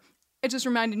 whatever. It just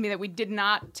reminded me that we did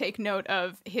not take note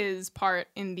of his part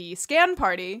in the scan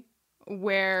party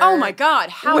where. Oh my God.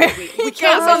 How Where did we? he We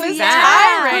can't goes on miss this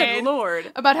that. tirade. Good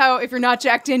Lord. About how if you're not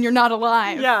jacked in, you're not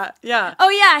alive. Yeah. Yeah. Oh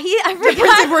yeah, I forgot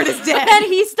printed word is dead. that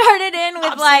he started in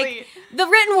with Obsolete. the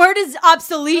written word is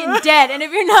obsolete and dead. And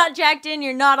if you're not jacked in,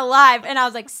 you're not alive. And I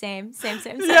was like, same.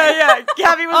 Yeah.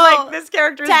 Gabby was like, this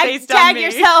character is based on tag me.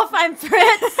 yourself. I'm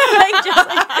Fritz. Like, just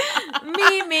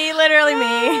like, me, literally me.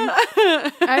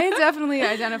 I definitely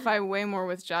identify way more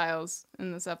with Giles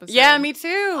in this episode. Yeah, me too.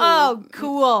 Oh,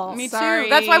 cool. Me Sorry. too.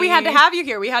 That's why we had to have you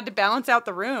here. We had to balance out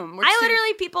the room.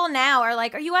 People now are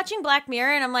like, are you watching Black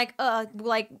Mirror? And I'm like,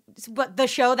 but the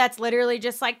show that's literally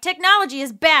just like, technology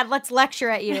is bad. Let's lecture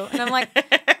at you. And I'm like,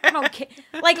 I don't care.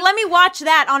 Like, let me watch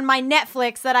that on my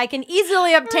Netflix that I can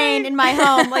easily obtain in my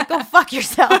home. Like, go fuck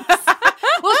yourselves.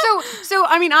 Well, so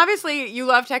I mean, obviously you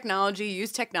love technology,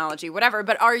 use technology, whatever,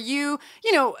 but are you,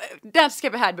 not to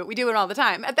skip ahead, but we do it all the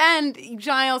time. At the end,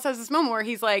 Giles has this moment where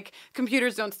he's like,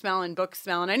 computers don't smell and books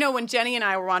smell. And I know when Jenny and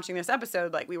I were watching this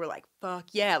episode, like, we were like, fuck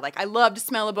yeah, like, I love to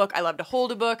smell a book, I love to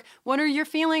hold a book. What are your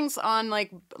feelings on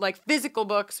like physical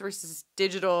books versus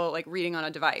digital, like reading on a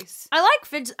device? I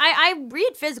like I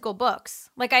read physical books.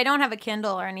 Like, I don't have a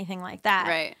Kindle or anything like that.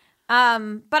 Right.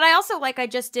 But I also, like, I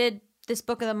just did this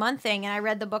book of the month thing, and I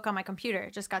read the book on my computer.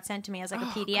 It just got sent to me as like a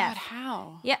PDF. God,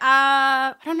 how? Yeah.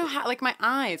 I don't know how. Like my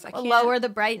eyes, I can't. Lower the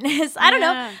brightness. I don't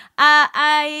know.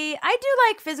 I do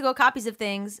like physical copies of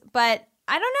things, but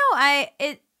I don't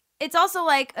know. It's also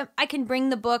like I can bring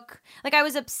the book. Like, I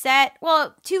was upset.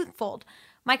 Well, twofold.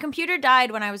 My computer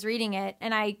died when I was reading it,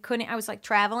 and I was like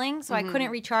traveling, so I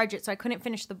couldn't recharge it, so I couldn't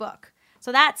finish the book.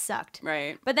 So that sucked.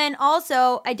 Right. But then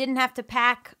also, I didn't have to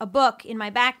pack a book in my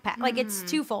backpack. Like, it's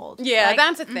twofold. Yeah, like,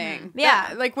 that's a thing.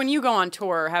 Yeah. Like, when you go on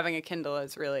tour, having a Kindle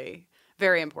is really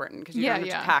very important because you don't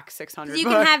have to pack 600 you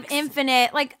books. can have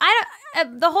infinite. Like,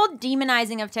 the whole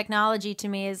demonizing of technology to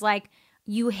me is like,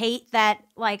 you hate that,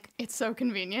 like, It's so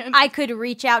convenient. I could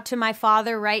reach out to my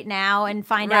father right now and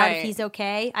find out if he's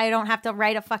okay. I don't have to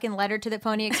write a fucking letter to the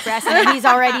Pony Express and then he's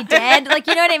already dead. Like,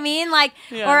 you know what I mean? Like,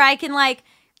 or I can, like,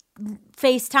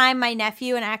 FaceTime my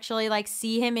nephew and actually like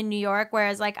see him in New York,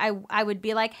 whereas like I would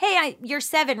be like, hey, you're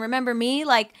 7, remember me?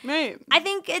 Like, right. I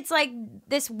think it's like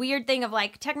this weird thing of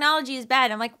like, technology is bad.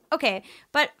 I'm like, okay,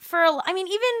 but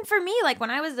even for me, like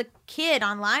when I was a kid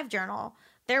on LiveJournal,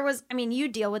 there was, you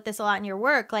deal with this a lot in your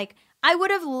work, like I would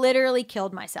have literally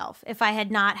killed myself if I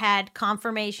had not had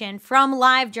confirmation from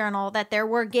LiveJournal that there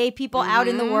were gay people out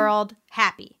in the world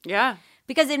happy. Yeah.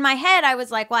 Because in my head, I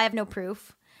was like, well, I have no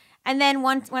proof. And then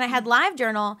when I had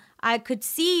LiveJournal, I could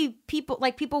see people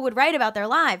would write about their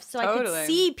lives. So I could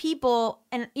see people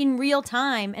in real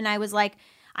time. And I was like,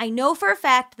 I know for a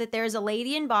fact that there's a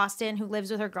lady in Boston who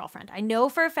lives with her girlfriend. I know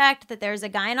for a fact that there's a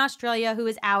guy in Australia who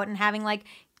is out and having like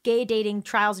gay dating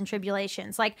trials and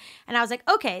tribulations. Like, and I was like,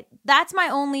 okay, that's my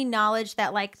only knowledge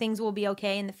that like things will be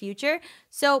okay in the future.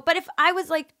 So, but if I was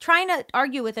like trying to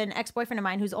argue with an ex-boyfriend of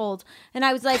mine who's old, and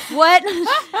I was like, what?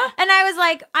 And I was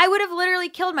like, I would have literally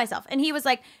killed myself. And he was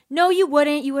like, no, you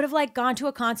wouldn't. You would have like gone to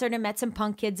a concert and met some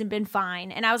punk kids and been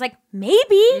fine. And I was like,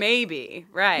 maybe.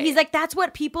 Right. He's like, that's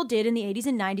what people did in the 80s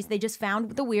and 90s. They just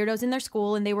found the weirdos in their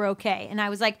school and they were okay. And I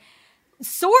was like,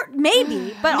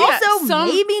 maybe, but also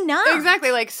maybe not.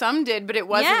 Exactly, like some did, but it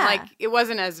wasn't like it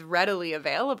wasn't as readily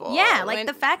available. Yeah, like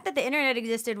the fact that the internet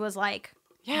existed was like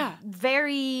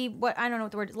very I don't know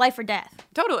what the word is, life or death.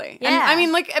 Totally. Yeah. And I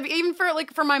mean, like even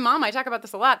for my mom, I talk about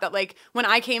this a lot, that like when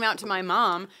I came out to my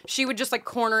mom, she would just like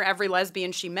corner every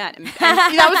lesbian she met, and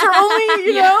that was her only,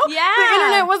 you know? Yeah. The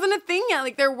internet wasn't a thing yet.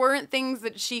 Like there weren't things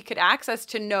that she could access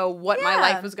to know what my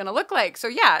life was going to look like. So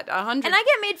yeah, 100. And I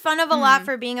get made fun of a lot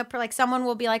for being like someone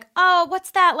will be like, "Oh,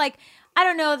 what's that?" Like, I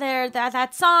don't know,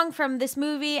 that song from this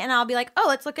movie, and I'll be like, "Oh,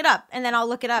 let's look it up." And then I'll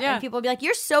look it up and people will be like,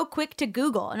 "You're so quick to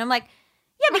Google." And I'm like,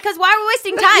 yeah, because why are we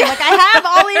wasting time? Like, I have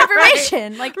all the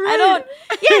information. Like, I don't.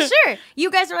 Yeah, sure. You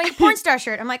guys are like, porn star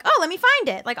shirt. I'm like, oh, let me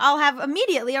find it. Like, I'll have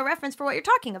immediately a reference for what you're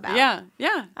talking about. Yeah.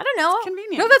 I don't know. It's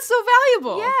convenient. No, that's so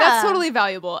valuable. Yeah. That's totally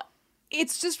valuable.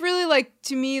 It's just really like,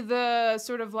 to me, the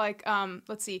sort of like,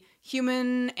 let's see,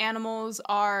 human animals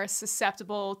are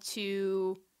susceptible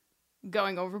to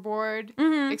going overboard,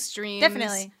 extremes.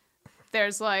 Definitely.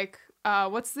 There's like,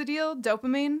 what's the deal?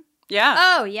 Dopamine? Yeah.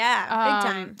 Oh, yeah. Big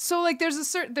time. So like there's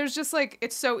just like,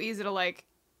 it's so easy to like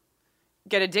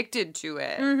get addicted to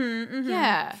it.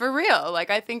 Yeah. For real.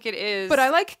 Like I think it is. But I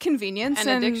like convenience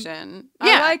and addiction.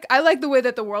 I like the way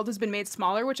that the world has been made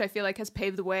smaller, which I feel like has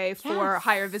paved the way for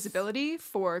higher visibility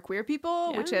for queer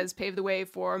people, which has paved the way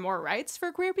for more rights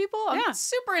for queer people. I'm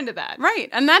super into that. Right.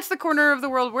 And that's the corner of the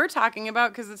world we're talking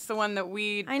about because it's the one that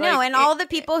we I know. And all the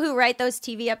people who write those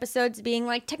TV episodes being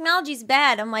like, technology's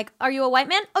bad. I'm like, are you a white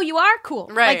man? Oh, you are? Cool.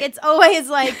 Right. Like, it's always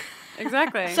like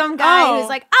exactly some guy who's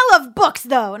like, I love books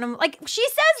though. And I'm like, she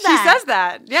says that. She says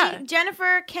that. Yeah.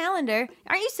 Jennifer Callender.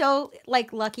 Aren't you so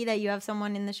like lucky that you have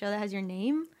someone in the show that has your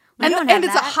name? We don't have and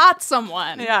it's a that. hot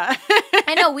someone. Yeah.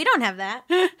 I know, we don't have that.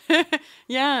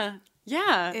 Yeah.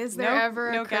 Yeah. Is there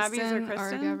ever no a Gabbies or Kristen or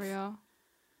Kristens? Gabrielle?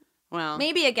 Well,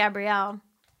 Maybe a Gabrielle.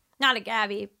 Not a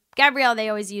Gabby. Gabrielle they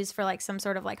always use for like some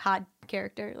sort of like hot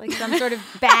character, like some sort of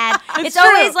bad. It's true.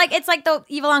 always like it's like the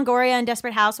evil Longoria in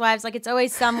Desperate Housewives. Like it's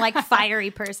always some like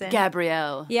fiery person.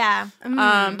 Gabrielle. Yeah.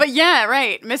 But yeah,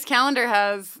 right. Miss Calendar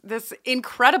has this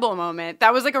incredible moment.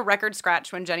 That was like a record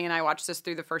scratch when Jenny and I watched this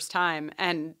through the first time.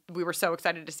 And we were so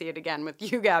excited to see it again with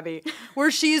you, Gabby,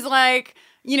 where she's like,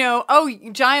 you know, oh,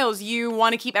 Giles, you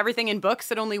want to keep everything in books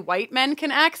that only white men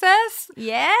can access?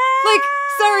 Yeah. Like,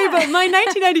 sorry, but my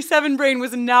 1997 brain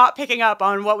was not picking up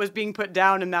on what was being put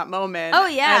down in that moment. Oh,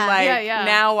 yeah. And like Yeah.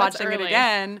 now That's watching it early.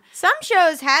 again. Some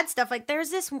shows had stuff like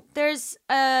there's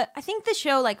I think the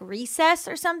show like Recess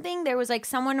or something. There was like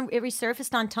someone, it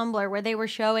resurfaced on Tumblr where they were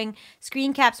showing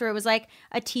screen caps where it was like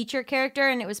a teacher character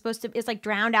and it was supposed to, it's like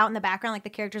drowned out in the background, like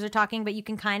the characters are talking, but you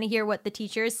can kind of hear what the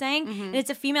teacher is saying. And it's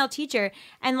a female teacher.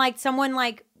 And like someone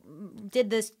like did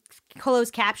this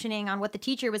closed captioning on what the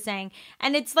teacher was saying,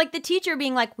 and it's like the teacher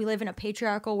being like, we live in a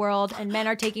patriarchal world and men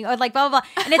are taking like blah blah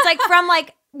blah, and it's like from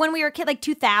like when we were kid, like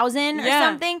 2000 or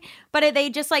something, but they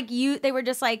just like they were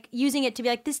just like using it to be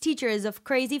like, this teacher is a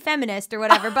crazy feminist or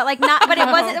whatever, but like not, but it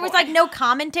wasn't, there was like no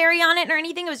commentary on it or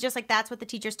anything. It was just like, that's what the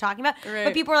teacher's talking about. Right.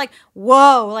 But people were like,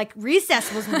 whoa, like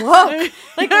Recess was woke.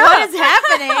 Like what is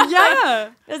happening? Yeah.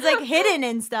 It was like hidden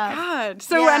and stuff. God.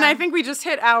 So, Yeah. and I think we just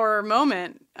hit our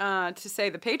moment to say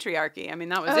the patriarchy. I mean,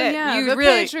 that was it. Yeah, You the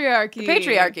really, patriarchy. The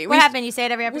patriarchy. What happened? You say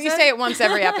it every episode? We say it once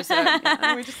every episode.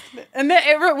 Yeah, and then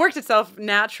it worked itself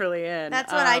naturally in.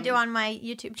 That's what I do on my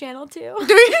YouTube channel too.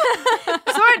 Do you?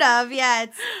 Sort of, yeah.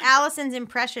 It's Allison's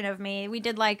impression of me. We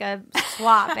did like a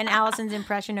swap, and Allison's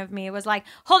impression of me was like,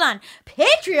 hold on,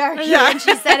 patriarchy. Yeah. And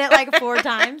she said it like 4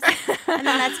 times. And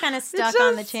then that's kind of stuck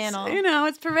on the channel. You know,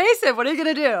 it's pervasive. What are you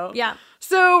going to do? Yeah.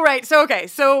 So, right. So, okay.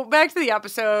 So, back to the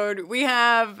episode. We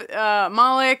have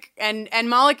Malik, and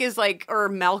Malik is like, or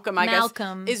Malcolm, I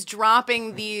Malcolm. guess, is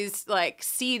dropping these like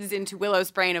seeds into Willow's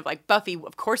brain of like, Buffy,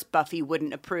 of course Buffy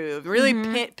wouldn't approve. Really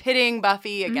pitting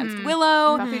Buffy against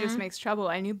Willow. Buffy just makes trouble.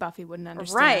 I knew Buffy wouldn't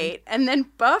understand. Right. And then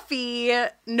Buffy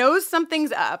knows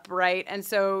something's up, right? And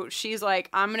so she's like,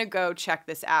 I'm going to go check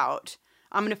this out.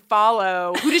 I'm going to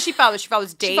follow. Who does she follow? She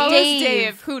follows Dave. She follows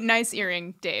Dave. Who, nice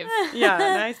earring, Dave. Yeah,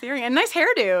 nice earring and nice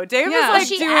hairdo. Dave Yeah. was like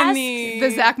She doing asked The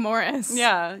Zach Morris.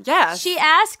 Yeah, yes. She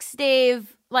asks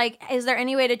Dave, like, is there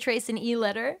any way to trace an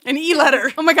E-letter? An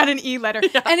E-letter. Oh my God, an E letter.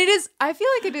 And it is, I feel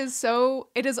like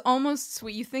it is almost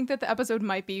sweet. You think that the episode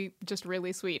might be just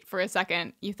really sweet for a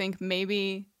second. You think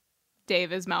maybe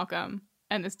Dave is Malcolm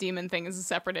and this demon thing is a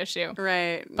separate issue.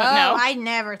 Right. But no. I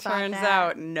never thought Turns that.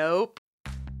 out, nope.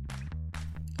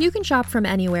 You can shop from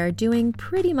anywhere doing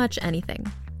pretty much anything.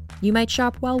 You might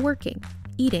shop while working,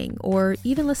 eating, or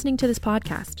even listening to this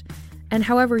podcast. And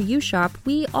however you shop,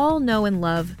 we all know and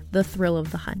love the thrill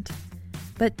of the hunt.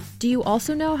 But do you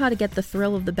also know how to get the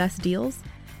thrill of the best deals?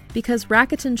 Because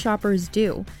Rakuten shoppers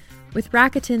do. With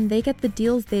Rakuten, they get the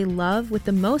deals they love with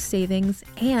the most savings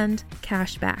and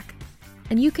cash back.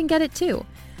 And you can get it too.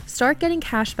 Start getting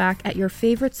cash back at your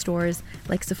favorite stores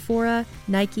like Sephora,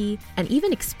 Nike, and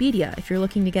even Expedia if you're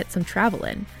looking to get some travel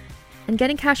in. And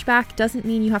getting cash back doesn't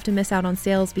mean you have to miss out on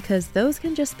sales because those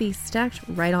can just be stacked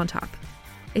right on top.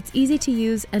 It's easy to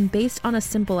use and based on a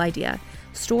simple idea.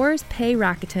 Stores pay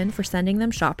Rakuten for sending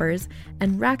them shoppers,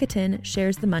 and Rakuten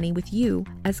shares the money with you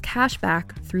as cash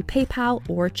back through PayPal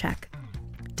or check.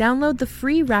 Download the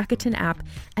free Rakuten app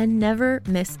and never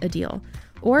miss a deal.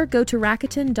 Or go to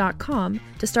Rakuten.com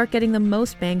to start getting the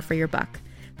most bang for your buck.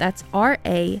 That's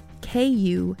Rakuten.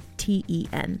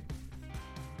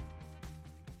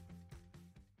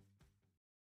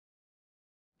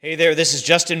 Hey there, this is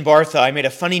Justin Bartha. I made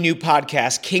a funny new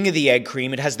podcast, King of the Egg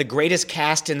Cream. It has the greatest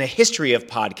cast in the history of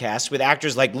podcasts with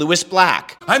actors like Louis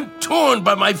Black, I'm torn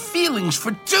by my feelings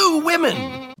for 2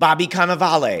 women. Bobby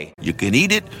Cannavale, You can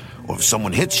eat it, or if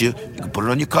someone hits you, you can put it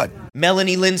on your cut.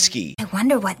 Melanie Linsky, I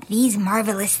wonder what these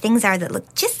marvelous things are that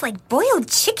look just like boiled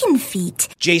chicken feet.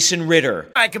 Jason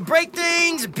Ritter, I can break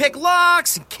things and pick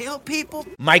locks and kill people.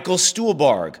 Michael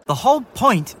Stuhlbarg, The whole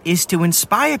point is to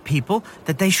inspire people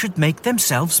that they should make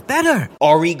themselves better.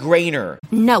 Ari Grainer,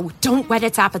 No, don't whet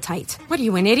its appetite. What are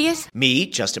you, an idiot? me,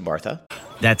 Justin Bartha,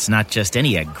 That's not just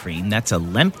any egg cream, that's a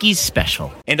Lemke's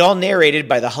special. and all narrated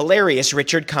by the hilarious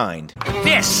Richard Kind.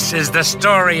 This is the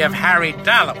story of Harry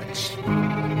Dalowitz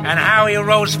and how he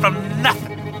rose from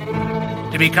nothing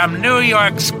to become New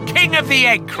York's King of the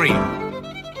Egg Cream.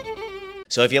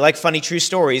 So if you like funny true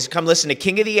stories, come listen to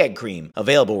King of the Egg Cream,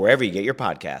 available wherever you get your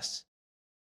podcasts.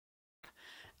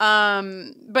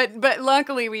 But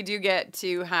luckily we do get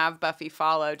to have Buffy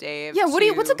follow Dave. Yeah,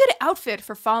 what's a good outfit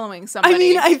for following somebody? I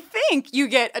mean, I think you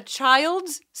get a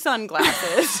child's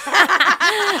sunglasses.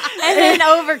 And then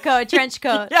overcoat, trench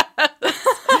coat.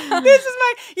 Yes.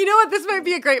 You know what this might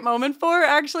be a great moment for,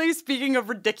 actually, speaking of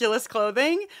ridiculous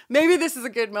clothing. Maybe this is a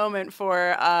good moment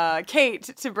for Kate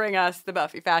to bring us the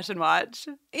Buffy Fashion Watch.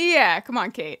 Yeah, come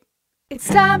on, Kate. It's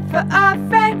time for our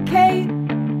friend Kate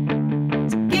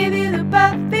to give you the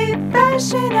Buffy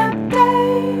Fashion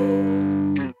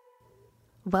Update.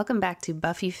 Welcome back to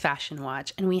Buffy Fashion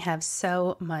Watch, and we have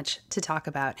so much to talk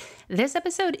about. This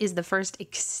episode is the first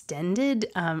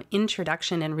extended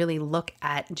introduction and really look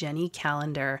at Jenny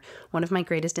Calendar, one of my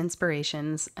greatest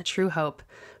inspirations, a true hope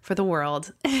for the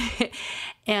world.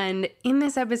 And in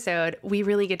this episode, we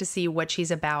really get to see what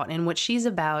she's about, and what she's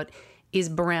about is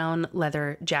brown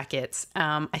leather jackets.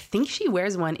 I think she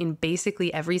wears one in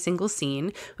basically every single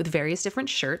scene with various different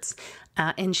shirts.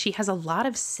 And she has a lot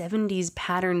of 70s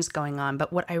patterns going on.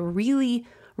 But what I really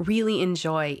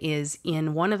enjoy is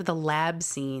in one of the lab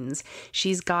scenes,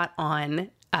 she's got on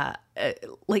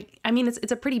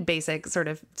it's a pretty basic sort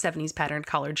of 70s patterned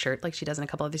collared shirt like she does in a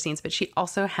couple other scenes, but she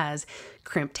also has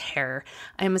crimped hair.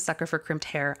 I am a sucker for crimped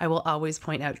hair. I will always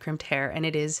point out crimped hair, and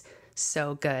it is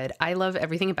so good. I love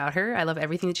everything about her. I love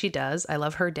everything that she does. I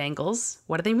love her dangles.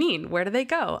 What do they mean? Where do they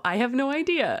go? I have no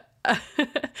idea.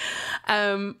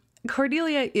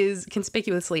 Cordelia is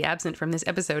conspicuously absent from this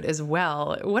episode as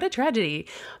well. What a tragedy.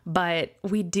 But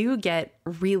we do get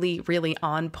really, really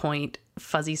on point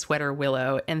fuzzy sweater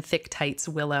Willow and thick tights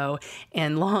Willow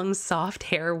and long soft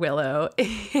hair Willow.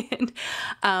 And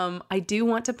I do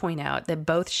want to point out that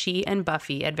both she and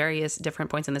Buffy at various different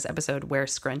points in this episode wear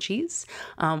scrunchies.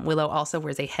 Willow also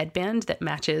wears a headband that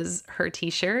matches her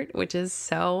t-shirt, which is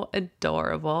so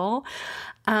adorable.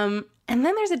 And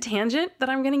then there's a tangent that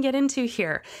I'm going to get into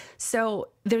here. So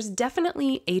there's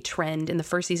definitely a trend in the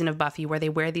first season of Buffy where they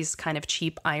wear these kind of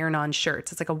cheap iron-on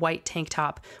shirts. It's like a white tank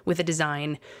top with a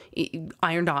design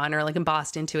ironed on or like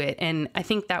embossed into it. And I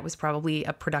think that was probably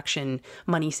a production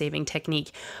money-saving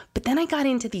technique. But then I got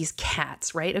into these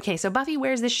cats, right? Okay, so Buffy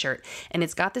wears this shirt and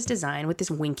it's got this design with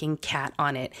this winking cat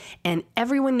on it. And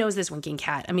everyone knows this winking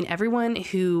cat. I mean, everyone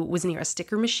who was near a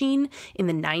sticker machine in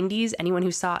the 90s, anyone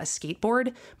who saw a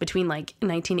skateboard between like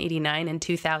 1989 and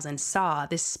 2000 saw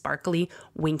this sparkly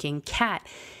winking cat.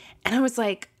 And I was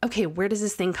like, okay, where does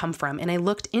this thing come from? And I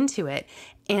looked into it,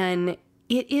 and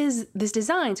it is this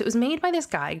design. So it was made by this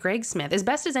guy, Greg Smith, as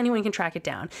best as anyone can track it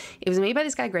down. It was made by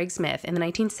this guy, Greg Smith, in the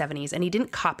 1970s, and he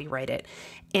didn't copyright it.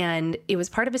 And it was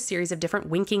part of a series of different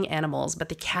winking animals, but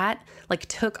the cat like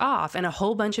took off, and a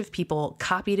whole bunch of people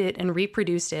copied it and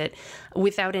reproduced it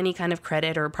without any kind of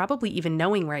credit or probably even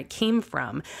knowing where it came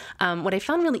from. What I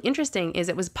found really interesting is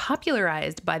it was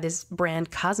popularized by this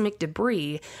brand Cosmic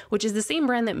Debris, which is the same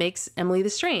brand that makes Emily the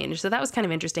Strange. So that was kind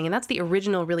of interesting. And that's the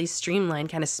original, really streamlined,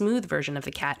 kind of smooth version of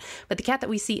the cat. But the cat that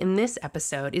we see in this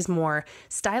episode is more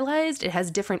stylized. It has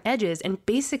different edges. And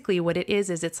basically what it is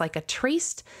it's like a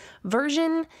traced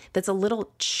version that's a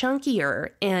little chunkier.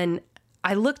 And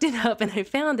I looked it up and I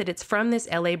found that it's from this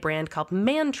LA brand called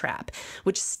Mantrap,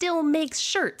 which still makes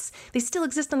shirts. They still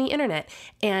exist on the internet.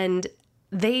 And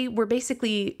they were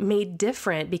basically made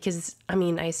different because, I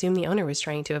mean, I assume the owner was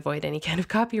trying to avoid any kind of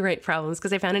copyright problems,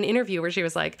 because I found an interview where she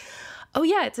was like, oh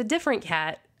yeah, it's a different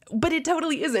cat. But it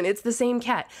totally isn't. It's the same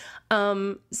cat.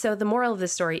 So the moral of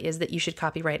this story is that you should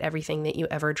copyright everything that you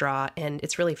ever draw. And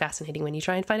it's really fascinating when you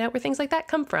try and find out where things like that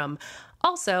come from.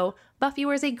 Also, Buffy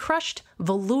wears a crushed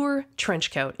velour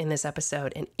trench coat in this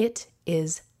episode, and it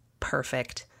is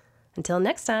perfect. Until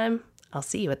next time, I'll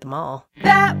see you at the mall.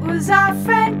 That was our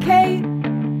friend Kate.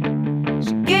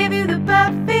 She gave you the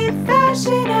Buffy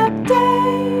Fashion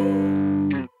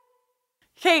Update.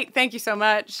 Kate, thank you so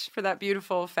much for that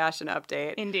beautiful fashion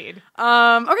update. Indeed.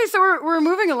 Okay, so we're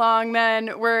moving along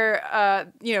then. We're,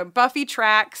 Buffy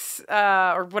tracks,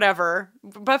 or whatever,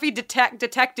 Buffy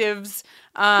detectives,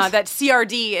 that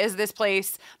CRD is this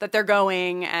place that they're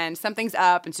going, and something's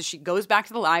up, and so she goes back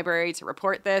to the library to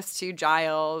report this to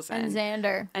Giles. And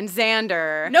Xander. And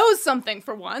Xander. Knows something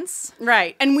for once.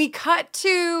 Right. And we cut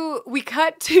to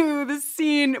the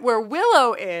scene where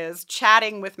Willow is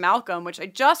chatting with Malcolm, which I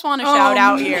just want to shout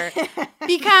out here.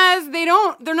 Because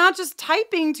they're not just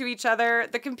typing to each other.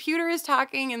 The computer is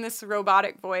talking in this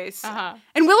robotic voice. Uh-huh.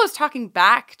 And Willow's talking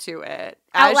back to it.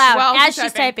 Out loud, as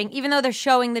she's typing, even though they're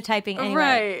showing the typing anyway.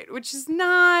 Right, which is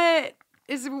not...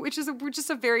 which is just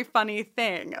a very funny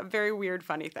thing, a very weird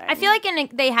funny thing. I feel like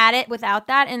they had it without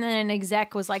that, and then an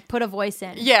exec was like, put a voice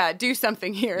in. Yeah, do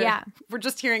something here. Yeah. We're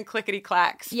just hearing clickety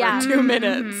clacks for Yeah. 2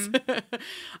 minutes. People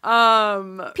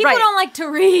don't like to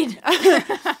read.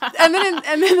 and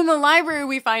then in the library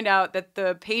we find out that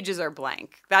the pages are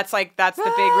blank. That's the big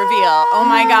reveal. Oh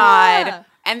my God.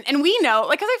 And we know,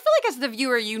 like, because I feel like as the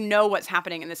viewer, you know what's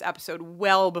happening in this episode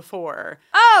well before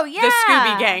the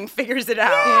Scooby Gang figures it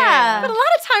out. Yeah. But a lot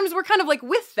of times we're kind of like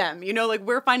with them, you know, like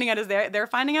we're finding out as they're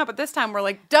finding out. But this time we're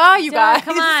like, duh, you guys.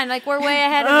 Come on, like we're way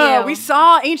ahead of you. We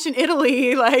saw ancient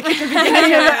Italy, like, at the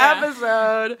beginning of the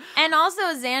episode. And also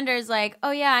Xander's like,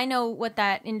 oh yeah, I know what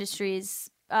that industry's.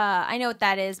 I know what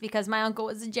that is because my uncle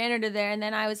was a janitor there, and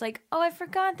then I was like, "Oh, I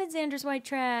forgot that Xander's white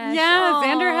trash." Yeah, Aww.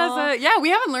 Xander has we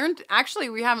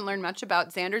haven't learned much about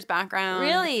Xander's background.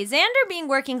 Really, Xander being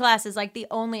working class is like the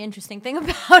only interesting thing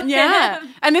about him.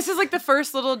 And this is like the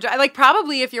first little like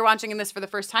probably if you're watching this for the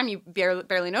first time, you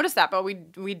barely notice that, but we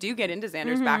do get into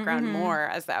Xander's background more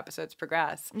as the episodes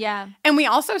progress. Yeah, and we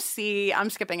also see. I'm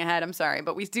skipping ahead. I'm sorry,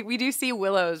 but we do see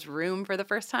Willow's room for the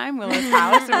first time. Willow's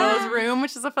house and Willow's room,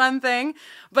 which is a fun thing.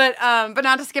 But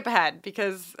not to skip ahead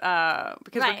because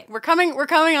right. we're coming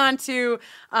on to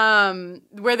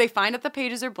where they find out the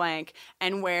pages are blank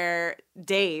and where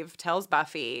Dave tells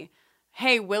Buffy,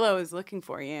 "Hey, Willow is looking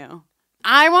for you."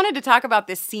 I wanted to talk about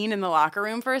this scene in the locker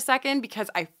room for a second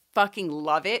because I fucking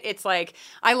love it. It's like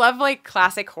I love like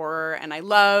classic horror, and I've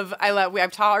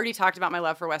already talked about my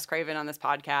love for Wes Craven on this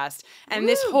podcast, and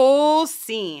this whole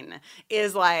scene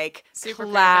is like Super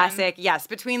classic. Craven. Yes,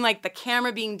 between like the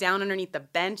camera being down underneath the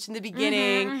bench in the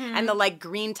beginning and the like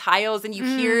green tiles, and you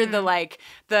hear the like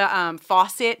the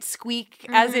faucet squeak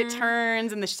as it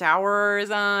turns, and the shower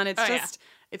is on.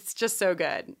 It's just so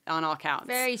good on all counts.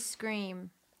 Very Scream.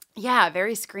 Yeah,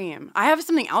 very Scream. I have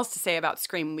something else to say about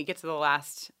Scream when we get to the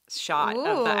last shot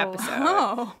of the episode.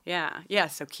 Oh. Yeah,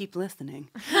 so keep listening.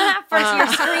 For your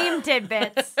Scream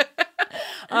tidbits.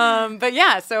 But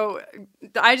yeah, so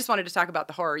I just wanted to talk about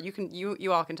the horror.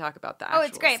 You all can talk about that. Oh,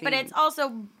 it's great, but it's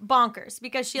also bonkers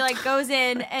because she like goes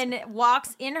in and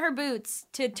walks in her boots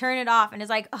to turn it off and is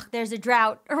like, "Oh, there's a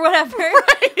drought" or whatever.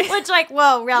 Right. Which like,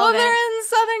 whoa, relevant. Well, they're in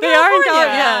Southern California. They are in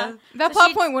California. Yeah. That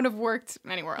plot point wouldn't have worked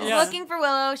anywhere else. Yeah. Looking for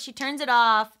Willow, she turns it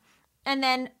off. And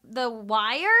then the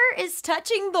wire is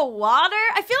touching the water.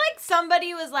 I feel like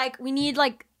somebody was like, we need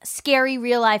like scary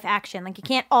real life action. Like it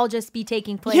can't all just be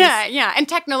taking place. Yeah, and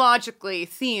technologically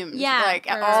themed. Yeah, like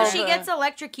so she gets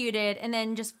electrocuted and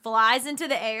then just flies into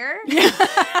the air.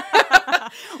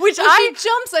 Which she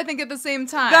jumps, I think, at the same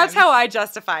time. That's how I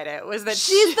justified it. Was that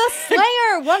she's the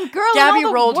Slayer, one girl Gabby in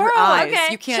all the rolled world. her eyes. Okay.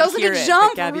 You can't Shows hear like a it,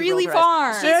 jump but Gabby really rolled her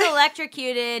eyes. She's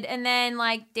electrocuted, and then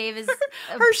like Dave is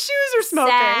her shoes are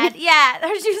smoking. Sad. Yeah,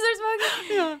 her shoes are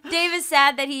smoking. Yeah. Dave is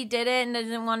sad that he did it and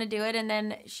doesn't want to do it, and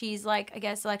then she's like, I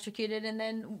guess, electrocuted, and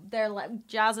then they're like,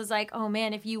 Giles is like, oh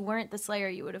man, if you weren't the Slayer,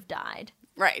 you would have died.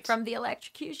 Right. From the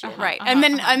electrocution. Right. And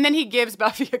then he gives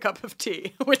Buffy a cup of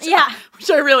tea, which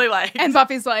I really like. And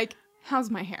Buffy's like, how's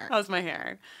my hair? How's my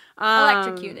hair?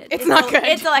 Electrocuted. It's not good.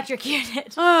 It's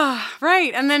electrocuted.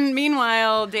 Right. And then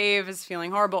meanwhile, Dave is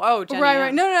feeling horrible. Oh, Jenny.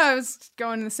 Right. No, I was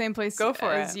going in the same place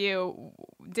as you.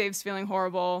 Dave's feeling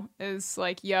horrible, is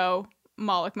like, yo,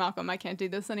 Moloch, Malcolm, I can't do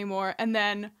this anymore. And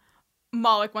then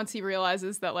Moloch, once he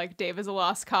realizes that like Dave is a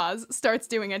lost cause, starts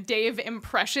doing a Dave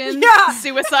impression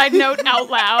suicide note out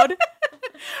loud.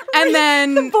 And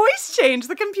then the voice change,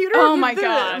 the computer. Oh my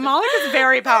god, Moloch is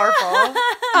very powerful.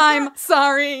 I'm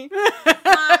sorry,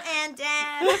 Mom and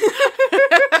Dad.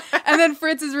 And then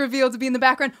Fritz is revealed to be in the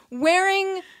background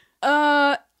wearing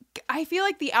I feel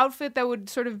like the outfit that would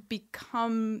sort of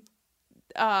become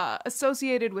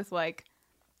associated with like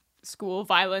school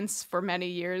violence for many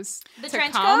years the to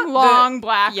trench come. coat? Long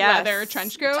black leather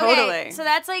trench coat. Totally. Okay, so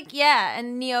that's like,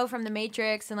 and Neo from the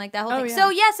Matrix and like that whole thing.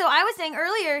 Yeah. So I was saying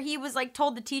earlier, he was like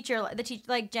told the teacher,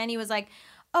 like Jenny was like,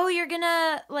 oh, you're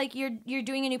gonna like you're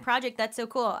doing a new project, that's so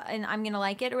cool, and I'm gonna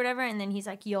like it or whatever. And then he's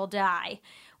like, you'll die.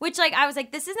 Which, like, I was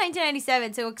like, this is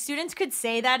 1997, so students could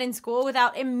say that in school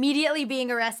without immediately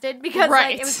being arrested because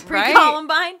like it was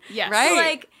pre-Columbine. Yes. Right. So,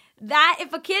 like, that,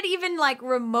 if a kid even like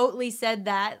remotely said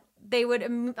that, they would,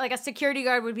 like, a security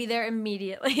guard would be there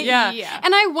immediately. Yeah.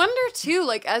 And I wonder, too,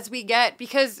 like, as we get,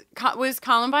 because was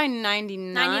Columbine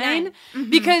 99? 99. Mm-hmm.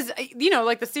 Because, you know,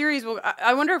 like, the series will,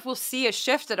 I wonder if we'll see a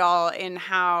shift at all in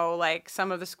how, like,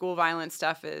 some of the school violence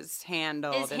stuff is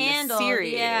handled in the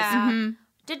series. Yeah. Mm-hmm.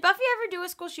 Did Buffy ever do a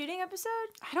school shooting episode?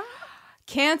 I don't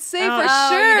Can't say for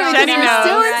sure because Jenny we're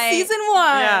still knows. in season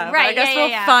 1. Yeah, right. I guess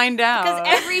we'll find out.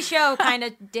 Because every show kind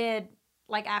of did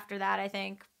like after that, I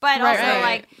think. But Right, also right,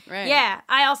 like right. yeah,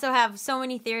 I also have so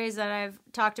many theories that I've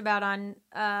talked about on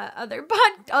other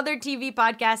TV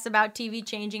podcasts about TV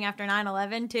changing after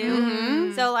 9/11 too.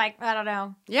 Mhm. So like I don't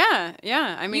know. Yeah.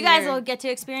 I mean, You guys you're- will get to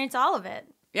experience all of it.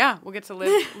 Yeah, we'll get to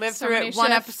live So through many it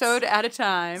one shifts. episode at a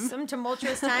time. Some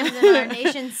tumultuous times in our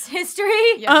nation's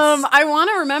history. I want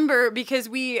to remember because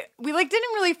we like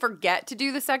didn't really forget to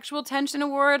do the sexual tension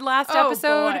award last Oh,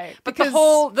 episode, boy. but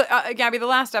Because- Gabby, the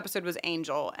last episode was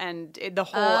Angel, and the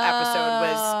whole episode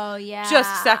was yeah.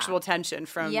 just sexual tension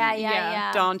from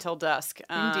Yeah. dawn till dusk.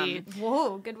 Indeed.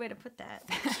 Whoa, good way to put that.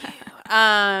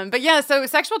 But yeah, so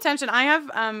sexual tension. I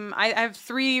have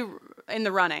 3 in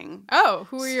the running. Oh,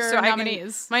 who are your So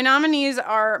nominees? My nominees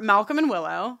are Malcolm and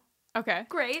Willow, Okay.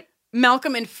 Great.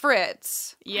 Malcolm and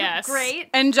Fritz, Yes. Great.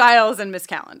 and Giles and Miss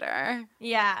Calendar.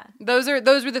 Yeah. Those were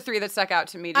the 3 that stuck out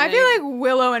to me. I feel like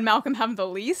Willow and Malcolm have the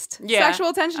least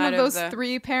sexual tension out of of those the-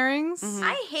 3 pairings.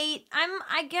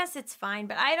 I guess it's fine,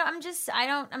 but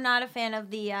I'm not a fan of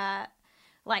the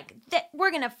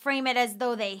we're gonna frame it as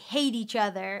though they hate each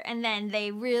other and then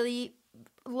they really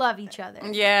love each other.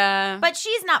 Yeah. But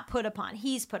she's not put upon.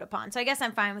 He's put upon. So I guess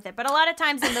I'm fine with it. But a lot of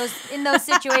times in those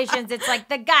situations, it's like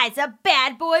the guy's a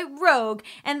bad boy rogue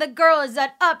and the girl is an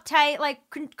uptight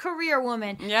career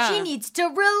woman. Yeah. She needs to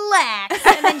relax.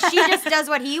 And then she just does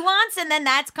what he wants and then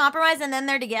that's compromise and then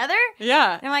they're together.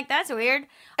 Yeah. And I'm like, that's weird.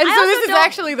 And I so also this is don't-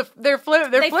 actually they're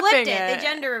flipping they flipped it. it. They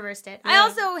gender reversed it. Yeah. I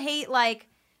also hate like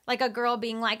a girl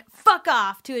being like, fuck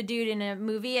off to a dude in a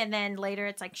movie and then later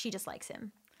it's like she just likes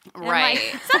him. And I'm Right.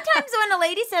 like, sometimes when a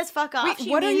lady says fuck off, Wait,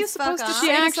 she what are you means fuck supposed to off. say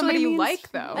to actually somebody you means-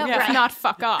 like, though? Oh, If right. not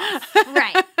fuck off.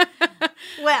 Right.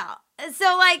 Well,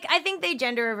 so like I think they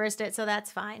gender reversed it, so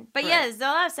that's fine. But yeah, there's a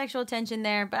lot of sexual tension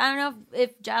there. But I don't know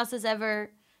if Giles has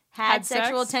ever had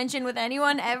sexual sex? tension with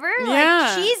anyone ever.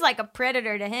 Yeah. Like she's like a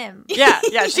predator to him. Yeah,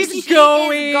 she's She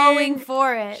going is going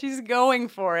for it. She's going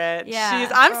for it. Yeah.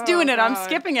 I'm doing it. I'm God.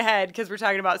 skipping ahead because we're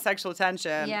talking about sexual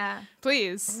tension. Yeah.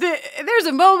 Please. There's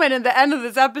a moment at the end of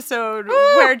this episode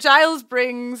where Giles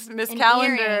brings Miss An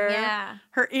Calendar earring, yeah.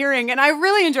 her earring. And I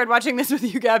really enjoyed watching this with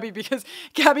you, Gabby, because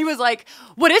Gabby was like,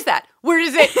 what is that? Where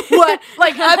is it? What?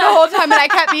 Like the whole time. And I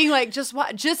kept being like, just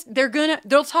what?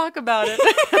 They'll talk about it.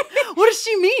 What does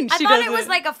she mean? I She thought it doesn't- was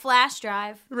like a flash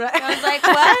drive. Right. I was like,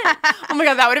 what? Oh my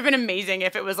God, that would have been amazing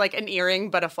if it was like an earring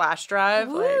but a flash drive.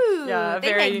 Ooh, yeah,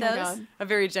 they make those. a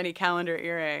very Jenny Calendar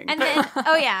earring. And then,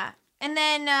 oh yeah. And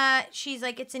then she's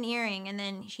like, it's an earring. And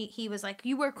then he was like,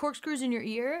 you wear corkscrews in your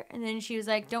ear? And then she was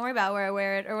like, don't worry about where I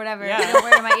wear it or whatever. Yeah. I don't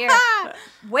wear it in my ear.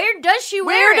 Where does she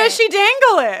wear Where it? does she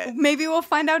dangle it? Maybe we'll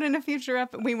find out in a future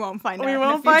episode. We won't find out. We in a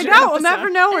won't find future out. We'll episode. never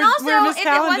know And where, also, where Miss if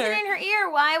Calendar. it wasn't in her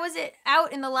ear, why was it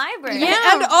out in the library? Yeah.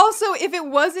 And also, if it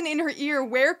wasn't in her ear,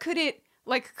 where could it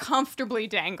like comfortably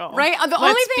dangle? Right? The Let's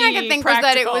only thing I be could think was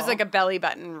that it was practical. like a belly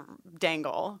button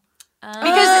dangle. Oh.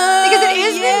 Because it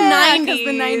is yeah, the 'cause 90s.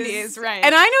 the 90s, right.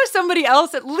 And I know somebody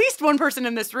else, at least one person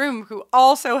in this room, who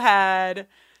also had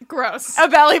Gross. a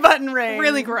belly button ring.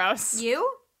 Really gross. You?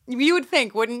 You would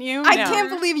think, wouldn't you? I No. can't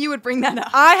believe you would bring that up.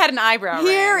 I had an eyebrow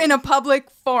Here ring. in a public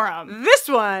forum. This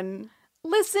one.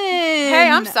 Listen. Hey,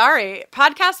 I'm sorry.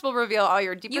 Podcast will reveal all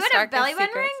your deepest, You had a darkest belly button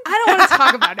secrets. ring? I don't want to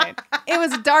talk about it. It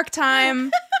was a dark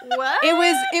time. What? It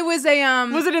was a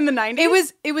Was it in the 90s?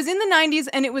 It was in the 90s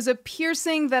and it was a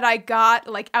piercing that I got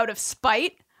like out of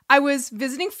spite. I was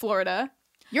visiting Florida,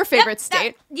 your favorite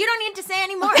state. You don't need to say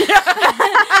anymore. When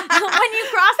you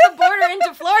cross the border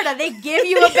into Florida, they give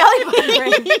you a belly button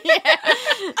ring.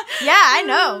 Yeah, I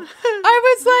know.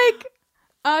 I was like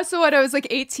I was like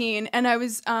 18 and I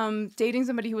was dating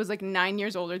somebody who was like 9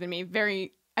 years older than me.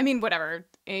 Whatever.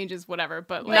 Age is whatever,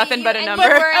 but like Nothing but a and number. You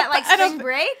were at like spring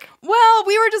break? well,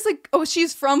 we were just like, oh,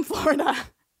 she's from Florida.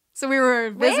 So we were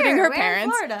visiting her Where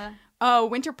parents. in Florida?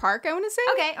 Winter Park, I want to say.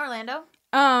 Okay, Orlando.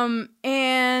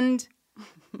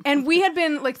 And we had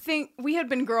been we had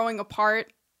been growing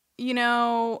apart, you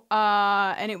know,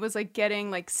 and it was like getting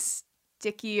like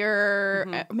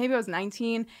stickier. Maybe I was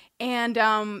 19,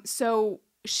 and so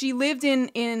she lived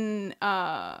in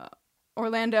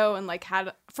Orlando and like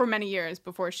had for many years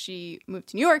before she moved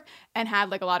to New York and had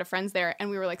like a lot of friends there, and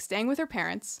we were like staying with her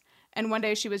parents. And one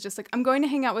day she was just like, I'm going to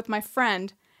hang out with my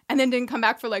friend, and then didn't come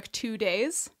back for like 2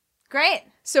 days. Great.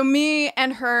 So me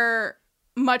and her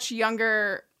much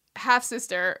younger half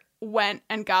sister went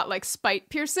and got like spite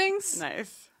piercings.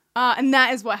 Nice. And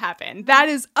that is what happened. That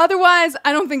is, otherwise,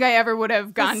 I don't think I ever would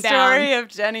have gone the down. story of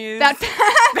Jenny's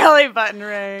belly button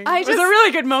ring. It was a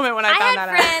really good moment when I found that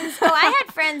out. I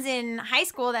had friends in high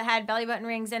school that had belly button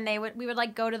rings, and we would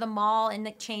like go to the mall and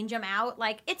like change them out.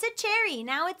 Like, it's a cherry.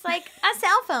 Now it's like a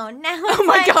cell phone. Now it's Oh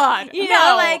my God. You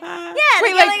know, like, yeah.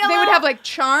 Wait, they would have like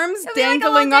charms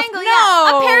dangling off. Dangle, No.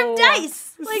 yeah. A pair of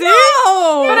dice. Like,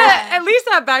 no. But at least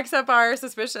that backs up our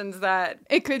suspicions that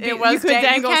it could be. It was you could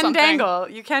dangle something.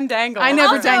 You can dangle. I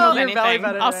never Also, dangled your belly anything.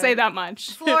 button I'll ring. say that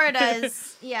much.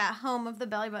 Florida's, home of the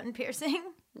belly button piercing.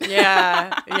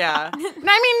 Yeah. I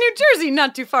mean, New Jersey,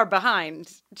 not too far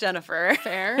behind, Jennifer.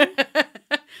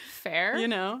 Fair. You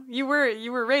know, you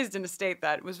were raised in a state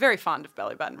that was very fond of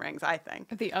belly button rings, I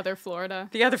think. The other Florida.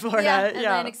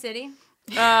 Atlantic City.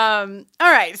 All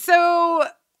right, so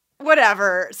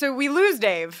whatever. So we lose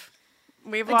Dave.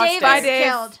 We've lost Dave Dave. is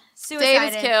killed. Dave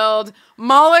is killed.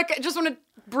 Moloch, just want to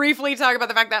briefly talk about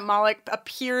the fact that Moloch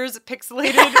appears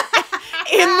pixelated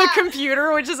in the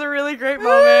computer, which is a really great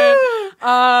moment.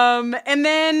 And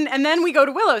then we go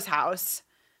to Willow's house.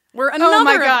 Where a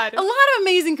lot of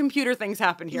amazing computer things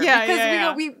happen here.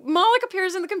 Because Moloch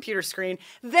appears in the computer screen.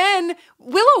 Then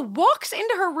Willow walks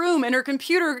into her room and her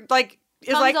computer is like,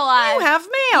 alive. You have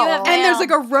mail. And there's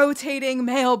like a rotating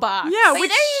mailbox. Yeah, there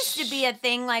used to be a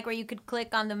thing like where you could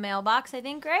click on the mailbox, I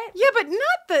think, right? Yeah, but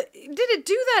did it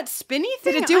do that spinny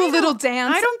thing? Did it do a little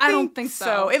dance? I don't think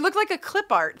so. It looked like a clip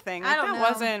art thing. I don't know.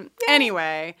 Wasn't. Yeah.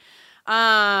 Anyway.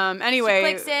 She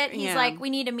clicks it. He's like, we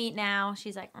need to meet now.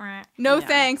 She's like, no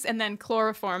thanks. And then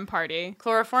chloroform party.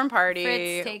 Fritz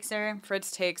takes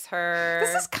her.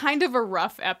 This is kind of a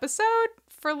rough episode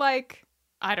for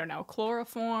I don't know,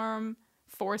 chloroform,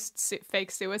 forced fake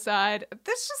suicide.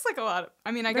 There's just a lot of,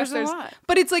 I guess there's a lot.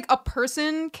 But it's like a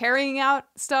person carrying out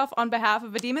stuff on behalf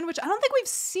of a demon, which I don't think we've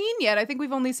seen yet. I think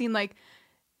we've only seen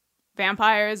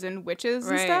vampires and witches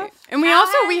and stuff. And we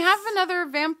have another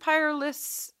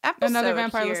vampireless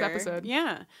episode. Episode.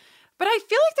 Yeah. But I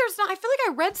feel like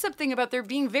I read something about there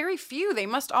being very few. They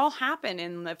must all happen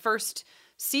in the first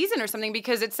season or something,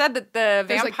 because it said that the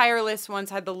vampireless ones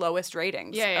had the lowest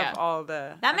ratings of all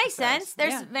the That makes sense.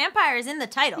 There's vampires in the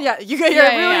title. Yeah, you really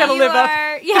gotta live up.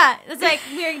 Yeah, it's like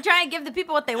we're trying to give the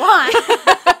people what they want.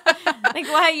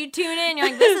 Why you tune in, you're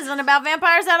like, this isn't about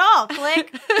vampires at all.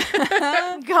 Click.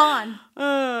 Gone.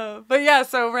 But yeah,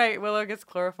 so Willow gets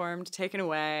chloroformed, taken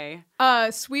away.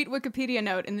 Sweet Wikipedia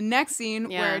note in the next scene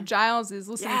where Giles is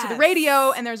listening to the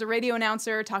radio, and there's a radio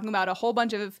announcer talking about a whole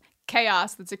bunch of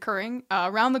chaos that's occurring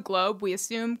around the globe, we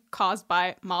assume caused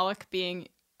by Moloch being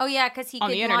because he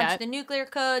could launch the nuclear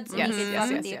codes, and he could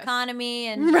fuck with the economy,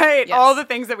 and all the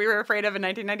things that we were afraid of in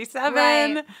 1997.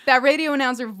 Right. That radio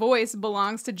announcer voice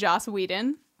belongs to Joss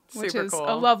Whedon, which is cool.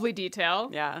 a lovely detail.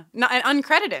 Yeah, and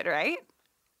uncredited, right?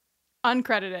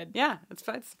 Uncredited. Yeah, it's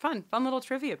fun little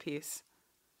trivia piece.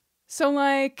 So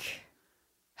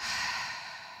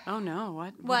oh no,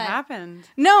 what happened?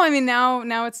 No,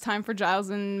 now it's time for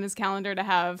Giles and Ms. Calendar to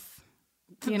have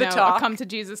a come to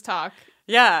Jesus talk.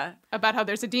 Yeah. About how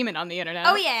there's a demon on the internet.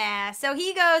 Oh yeah. So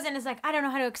he goes and is like, I don't know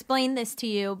how to explain this to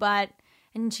you, but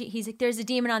he's like, there's a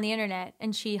demon on the internet,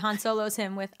 and she Han Solos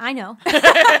him with, I know.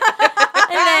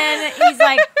 And then he's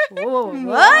like, whoa, what?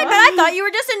 But I thought you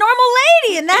were just a normal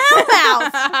lady in the Hell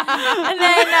House.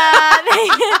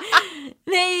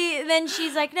 And then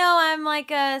she's like, no, I'm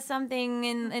like something.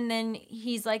 And then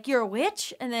he's like, you're a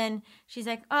witch? And then she's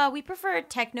like, we prefer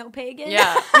techno-pagan.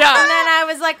 Yeah. And then I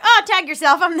was like, tag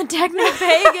yourself. I'm the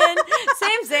techno-pagan.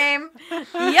 Same.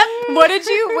 Yep. What did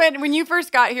you, when you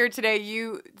first got here today,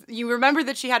 you remember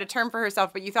that she had a term for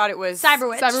herself, but you thought it was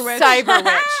Cyberwitch.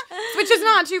 Which is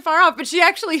not too far off, but she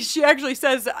actually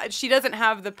says she doesn't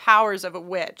have the powers of a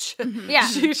witch. Yeah.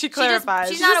 she clarifies.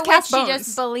 She's not a witch. She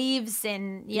just believes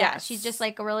in, she's just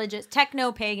like a religious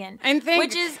techno-pagan.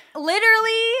 Which is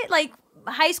literally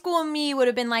high school me would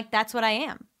have been like, that's what I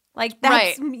am.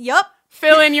 Yup.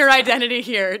 Fill in your identity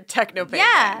here, techno-pagan.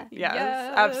 Yeah.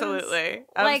 Yes. Absolutely.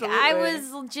 I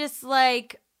was just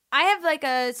I have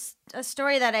a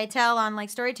story that I tell on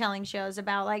storytelling shows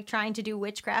about trying to do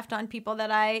witchcraft on people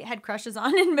that I had crushes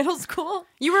on in middle school.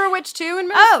 You were a witch too in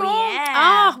middle school? Oh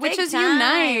yeah. Witches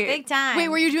unite. Big time. Wait,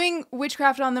 were you doing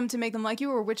witchcraft on them to make them like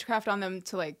you, or witchcraft on them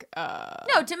to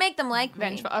No, to make them like me.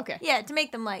 Vengeful. Okay. Yeah, to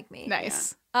make them like me.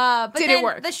 Nice. But Did then it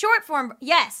work? The short form,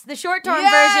 the short form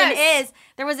version is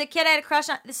there was a kid I had a crush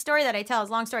on. The story that I tell is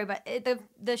a long story, but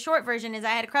the short version is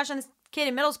I had a crush on this kid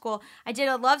in middle school. I did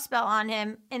a love spell on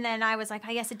him, and then I was like,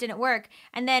 I guess it didn't work.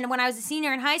 And then when I was a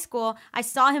senior in high school, I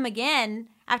saw him again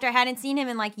after I hadn't seen him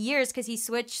in years because he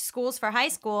switched schools for high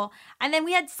school, and then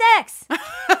we had sex.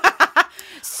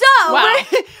 So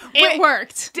it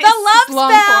worked. The love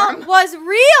spell was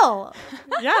real.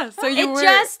 Yeah, so you It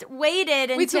just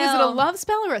waited until... Wait, so was it a love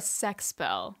spell or a sex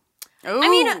spell? I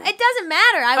mean, it doesn't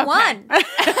matter. I won.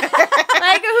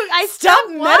 I Stop still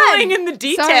meddling won. in the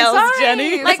details,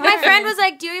 Jenny. Like, my friend was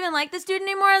like, do you even like this dude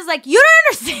anymore? I was like, you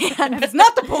don't understand. It's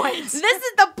not the point.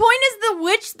 The point is the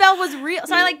witch spell was real.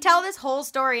 So I like tell this whole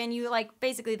story, and you like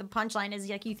basically the punchline is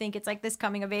like you think it's like this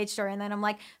coming of age story, and then I'm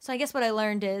like, so I guess what I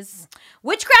learned is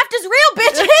witchcraft is real,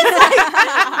 bitches.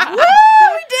 Like, woo,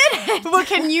 we did it. Well,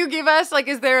 can you give us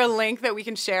is there a link that we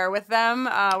can share with them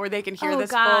where they can hear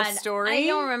this full story? I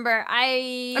don't remember.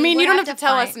 I mean, you don't have to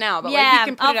tell find us now, but yeah, we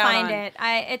can put I'll it out find on... it.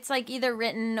 It's like either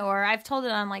written or I've told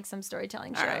it on like some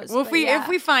storytelling shows. Right. Well, if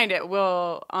we find it,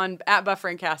 we'll at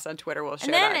Bufferingcast on Twitter, we'll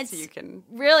share that so you can.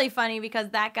 Really funny because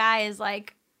that guy is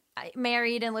like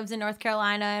married and lives in North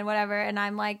Carolina and whatever, and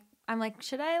I'm like,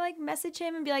 should I like message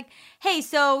him and be like, hey,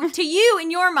 so to you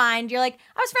in your mind, you're like,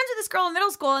 I was friends with this girl in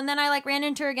middle school and then I like ran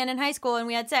into her again in high school and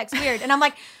we had sex. Weird. And I'm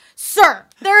like, sir,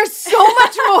 there's so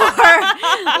much more.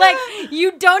 Like,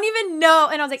 you don't even know.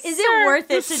 And I was like, is it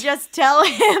worth it to just tell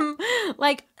him,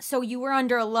 like, so you were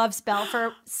under a love spell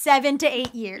for 7 to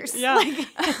 8 years? Yeah. Like,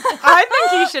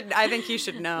 I think he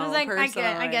should know. I was like,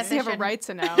 I guess you I have a right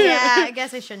to know. Yeah, I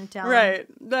guess I shouldn't tell him. Right.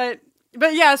 But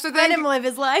yeah, so let him live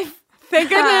his life. Thank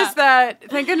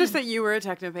goodness that you were a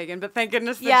techno-pagan, but thank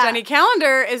goodness that Jenny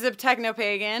Calendar is a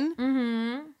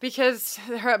techno-pagan because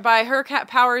by her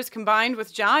powers combined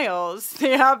with Giles,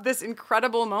 they have this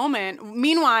incredible moment.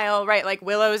 Meanwhile, right, like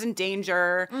Willow's in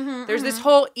danger. There's this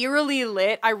whole eerily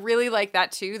lit. I really like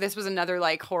that too. This was another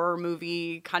like horror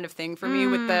movie kind of thing for me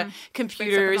with the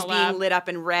computers being lit up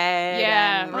in red.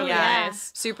 Yeah, really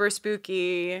nice. Super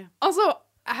spooky. Also,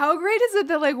 how great is it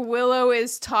that like Willow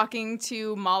is talking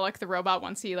to Moloch the robot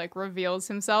once he like reveals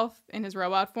himself in his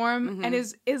robot form and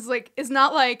is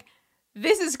not like,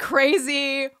 this is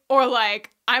crazy or like,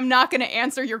 I'm not going to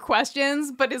answer your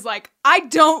questions, but is like, I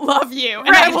don't love you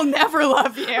and I will never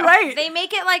love you. Right. They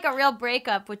make it like a real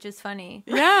breakup, which is funny.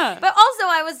 Yeah. But also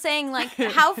I was saying like,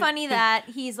 how funny that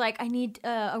he's like, I need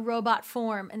a robot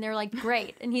form. And they're like,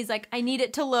 great. And he's like, I need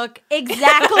it to look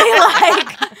exactly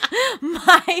like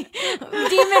my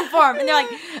demon form. And they're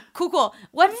like, cool.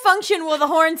 What function will the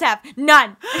horns have?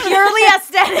 None. Purely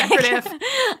aesthetic.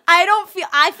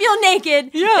 I feel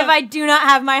naked if I do not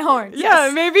have my horns.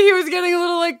 Yeah, maybe he was getting a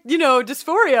little like,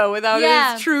 dysphoria without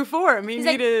his true form. He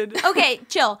needed... Like, okay,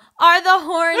 chill. Are the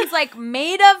horns like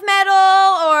made of metal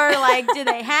or like do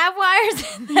they have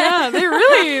wires in them?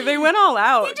 Yeah, they went all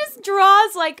out. He just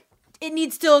draws like, it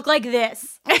needs to look like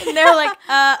this. And they're like,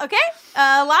 okay.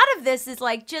 A lot of this is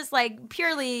like just like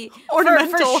purely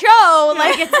ornamental for show.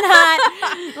 Like it's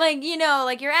not like,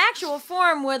 like your actual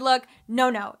form would look.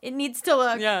 No. It needs to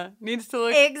look. Yeah, needs to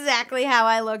look exactly how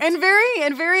I looked. And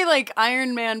very like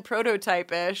Iron Man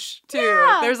prototype-ish too.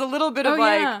 Yeah. There's a little bit of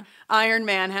Iron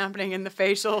Man happening in the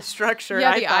facial structure.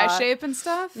 Yeah, the eye shape and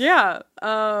stuff. Yeah.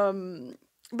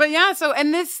 But yeah, so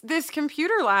and this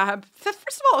computer lab. First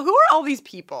of all, who are all these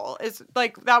people? Is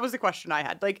like that was the question I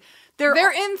had. Like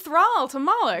they're in thrall to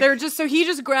Moloch. They're so he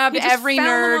just grabbed every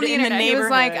nerd in the neighborhood. He was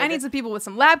like, I need some people with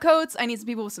some lab coats. I need some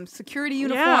people with some security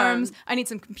uniforms. I need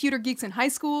some computer geeks in high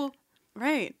school.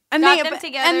 Right. And got them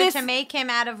together to make him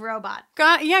out of robot.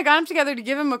 Got him together to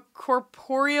give him a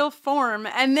corporeal form.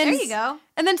 And then there you go.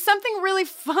 And then something really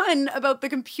fun about the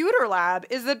computer lab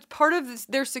is that part of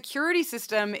their security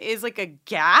system is like a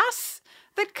gas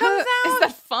that comes out. Is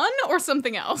that fun or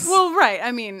something else? Well, right.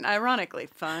 I mean, ironically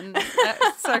fun,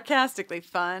 sarcastically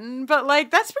fun, but like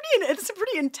it's a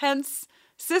pretty intense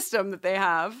system that they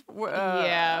have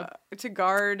to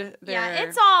guard their... Yeah,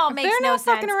 it's all makes they're no not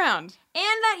sense. fucking around. And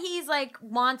that he's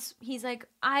like,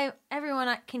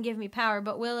 everyone can give me power,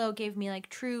 but Willow gave me like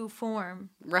true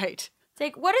form. Right. It's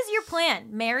like, what is your plan?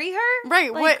 Marry her?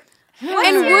 Right, like,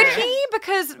 would he?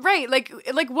 Because, right, like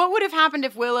what would have happened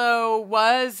if Willow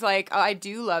was like, oh, I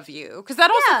do love you? Because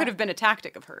that also could have been a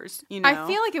tactic of hers, I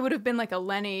feel like it would have been like a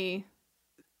Lenny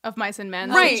of Mice and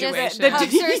Men situation. Just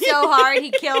hugs her so hard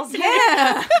he kills her.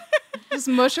 Yeah. Just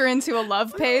mush her into a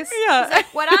love paste. Yeah.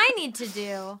 Like, what I need to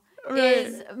do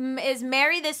is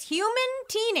marry this human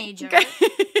teenager.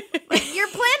 Like, your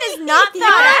plan is not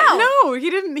thought out. No,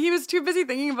 he didn't. He was too busy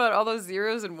thinking about all those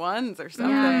zeros and ones or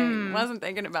something. Wasn't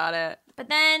thinking about it. But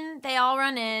then they all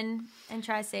run in and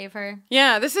try to save her.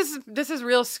 Yeah, this is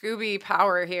real Scooby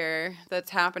power here that's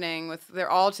happening.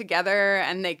 They're all together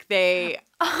and they.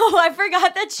 Oh, I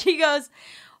forgot that she goes,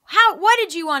 what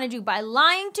did you want to do? By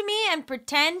lying to me and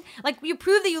pretend, like you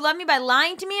prove that you love me by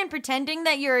lying to me and pretending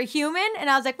that you're a human? And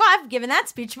I was like, well, I've given that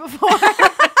speech before.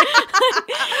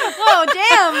 Whoa,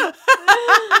 damn.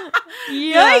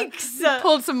 Yikes.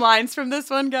 Pulled some lines from this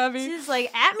one, Gabby. She's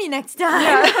like, at me next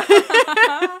time.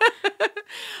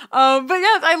 But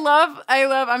yes,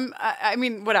 I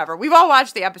mean, whatever. We've all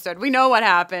watched the episode. We know what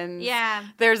happens. Yeah.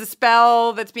 There's a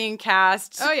spell that's being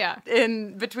cast. Oh, yeah.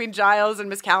 In between Giles and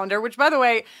Miss Calendar, which, by the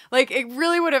way, like, it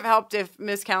really would have helped if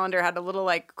Miss Calendar had a little,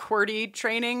 like, QWERTY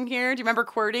training here. Do you remember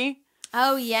QWERTY?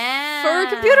 Oh, yeah. For a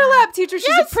computer lab teacher,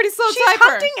 she's a pretty slow she's typer.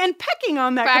 hunting and pecking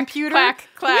on that Clack, computer. clack,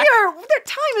 clack. Their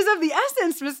time is of the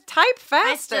essence. Just type faster.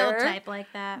 I still type like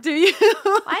that. Do you?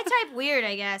 I type weird,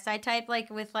 I guess. I type like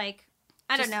with like,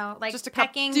 I don't know, like just a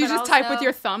pecking. Do you but just type also- with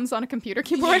your thumbs on a computer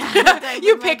keyboard?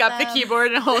 You pick up the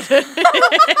keyboard and hold it.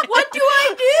 What do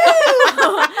I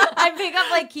do? I pick up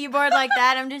like keyboard like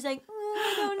that. I'm just like,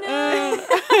 I don't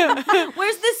know.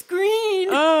 Where's the screen?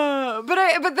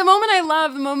 But the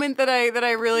moment that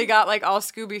I really got like all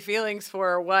Scooby feelings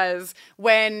for was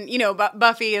when, you know,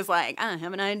 Buffy is like, I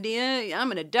have an idea. I'm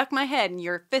gonna duck my head and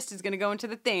your fist is gonna go into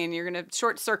the thing and you're gonna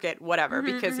short circuit whatever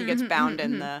because he gets bound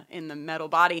in the metal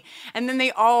body. And then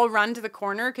they all run to the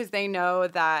corner because they know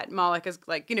that Moloch is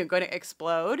like, you know, going to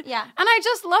explode. Yeah. And I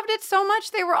just loved it so much.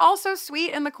 They were all so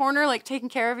sweet in the corner, like taking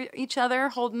care of each other,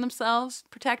 holding themselves,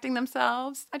 protecting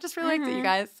themselves. I just really liked it, you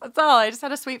guys. That's all. I just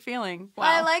had a sweet feeling. Wow.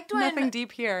 I liked when nothing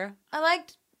deep here. I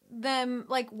liked them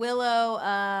like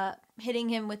Willow hitting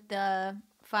him with the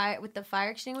fire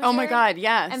extinguisher. Oh my God,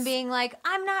 yes. And being like,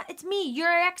 it's me, your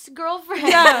ex-girlfriend.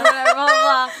 Yeah. Whatever, blah, blah,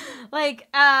 blah. Like,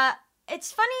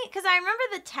 it's funny because I remember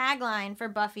the tagline for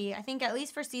Buffy, I think at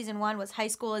least for season 1, was high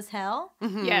school is hell.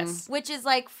 Mm-hmm. Yes. Which is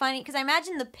like funny because I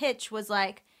imagine the pitch was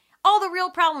like, all the real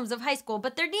problems of high school,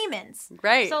 but they're demons.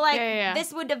 Right. So, like, Yeah.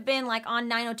 this would have been, like, on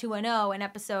 90210, an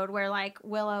episode where, like,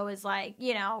 Willow is, like,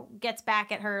 you know, gets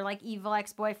back at her, like, evil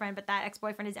ex-boyfriend, but that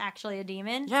ex-boyfriend is actually a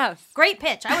demon. Yes. Great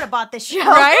pitch. I would have bought this show.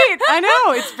 Right? I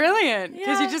know. It's brilliant.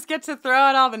 Because Yeah. you just get to throw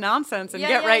out all the nonsense and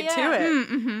get right to it.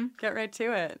 Mm-hmm. Get right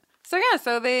to it. So, yeah,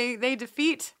 so they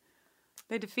defeat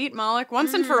Moloch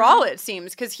once and for all, it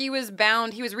seems, because he was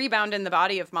rebound in the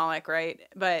body of Moloch, right?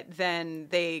 But then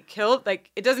they killed, like,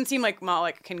 it doesn't seem like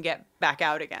Moloch can get back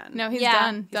out again. No, he's Yeah.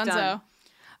 done. He's Dunzo.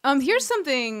 Here's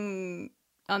something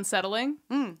unsettling.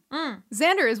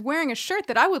 Xander is wearing a shirt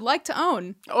that I would like to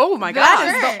own. Oh my That God.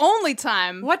 is the only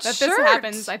time What that shirt? this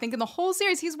happens, I think, in the whole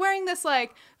series. He's wearing this,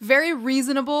 like, very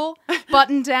reasonable,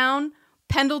 button-down,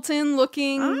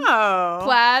 Pendleton-looking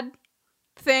plaid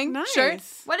thing. Nice. Shirt.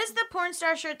 What does the porn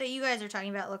star shirt that you guys are talking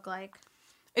about look like?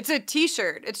 It's a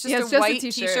t-shirt. It's just Yeah, a it's just a white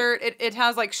t-shirt. t-shirt. It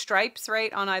has like stripes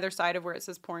right on either side of where it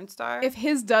says porn star. If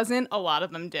his doesn't, a lot of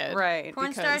them did. Right.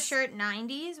 Porn star because- shirt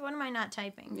 90s? What am I not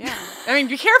typing? Yeah. I mean,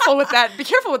 be careful with that. Be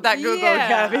careful with that Google, Yeah.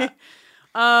 Gabby.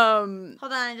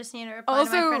 Hold on, I just need to reply to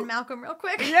Also- my friend Malcolm real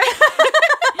quick.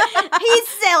 He's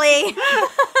silly.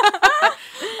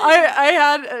 I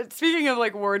had, speaking of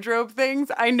like wardrobe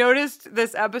things, I noticed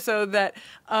this episode that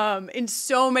in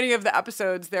so many of the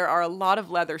episodes there are a lot of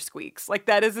leather squeaks. Like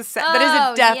that is a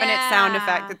definite sound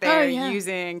effect that they're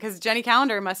using because Jenny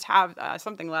Calendar must have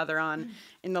something leather on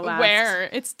in the last. Where?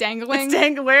 It's dangling?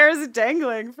 Where is it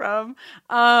dangling from?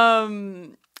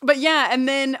 But yeah, and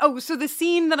then so the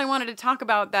scene that I wanted to talk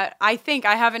about that I think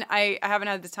I haven't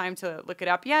had the time to look it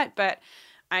up yet, but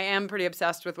I am pretty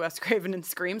obsessed with Wes Craven and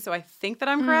Scream, so I think that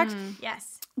I'm correct.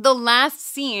 Yes. The last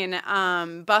scene,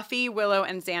 Buffy, Willow,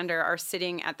 and Xander are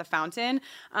sitting at the fountain,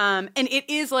 and it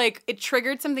is like it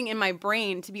triggered something in my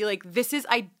brain to be like, this is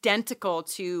identical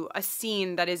to a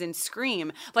scene that is in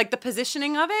Scream, like the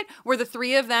positioning of it, where the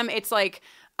three of them, it's like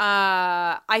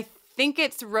I think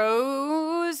it's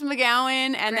Rose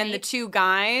McGowan and then the two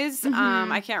guys.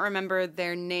 I can't remember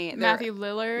their name. Matthew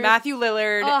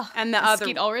Lillard. And the other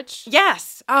Skeet Ulrich.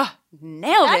 Yes.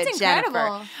 Nailed it, That's Jennifer.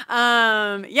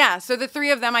 incredible. Yeah, so the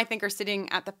three of them I think are sitting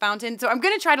at the fountain. So I'm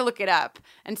going to try to look it up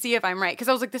and see if I'm right because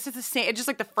I was like, this is the same. It's just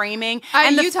like the framing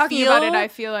and you talking about it, I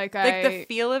feel like the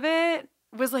feel of it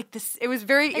was like this. It was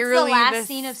very eerily It's the last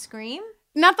scene of Scream?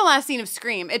 Not the last scene of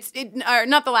Scream.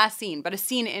 Not the last scene, but a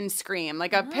scene in Scream,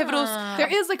 like a pivotal. There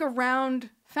is like a round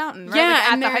fountain, right? Yeah, like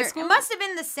at and the high there- school. It must have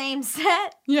been the same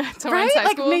set. Yeah, Torrance Right? High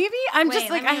Like School. maybe I'm Wait, just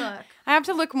like let me I look. have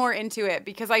to look more into it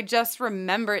because I just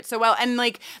remember it so well. And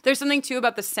like there's something too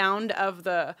about the sound of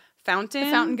the fountain. The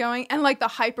fountain going and like the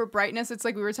hyper brightness. It's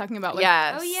like we were talking about. Like,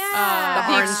 Yes. Oh, yeah.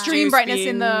 the orange extreme juice brightness in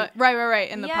being- the right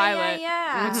in the Yeah, pilot.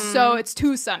 yeah. It's so it's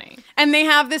too sunny. And they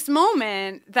have this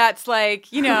moment that's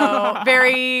like, you know,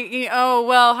 very, oh,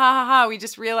 well, ha ha ha. We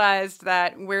just realized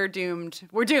that we're doomed.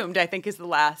 We're doomed, I think is the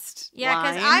last Yeah,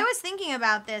 because line. I was thinking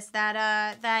about this,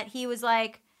 that he was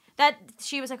like, that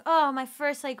she was like, oh, my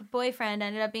first like boyfriend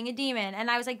ended up being a demon,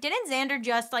 and I was like, didn't Xander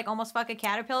just like almost fuck a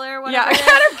caterpillar or whatever?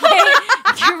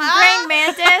 Praying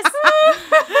mantis.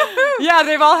 Yeah,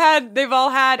 they've all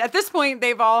had at this point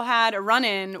they've all had a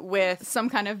run-in with some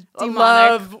kind of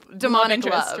demonic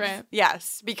interest, love. right?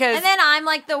 Yes, because and then I'm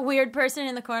like the weird person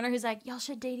in the corner who's like, y'all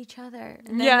should date each other.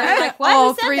 And then Yeah. they're like, what?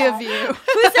 All Who said three that? of you.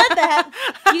 Who said that?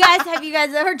 Have you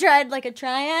guys ever tried like a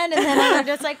triad? And then I'm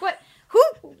just like, what? Who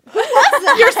was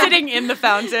that? you're sitting in the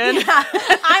fountain. Yeah.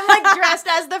 I'm like dressed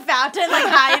as the fountain, like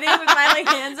hiding with my like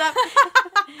hands up.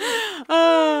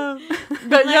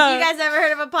 But Like, yeah, you guys ever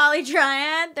heard of a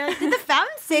polytriad? They're like, did the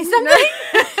fountain say something?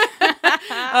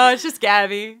 it's just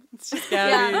Gabby. It's just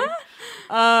Gabby.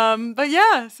 But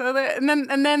yeah, so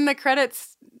and then the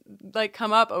credits like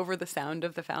come up over the sound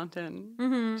of the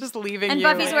fountain, just leaving. And you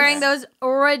Buffy's like- wearing those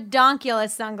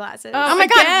redonkulous sunglasses. Oh my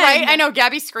god! Right? I know.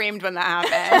 Gabby screamed when that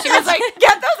happened. She was like,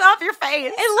 "Get those off your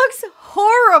face!" It looks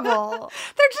horrible.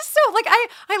 They're just so like I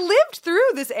lived through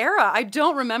this era. I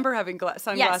don't remember having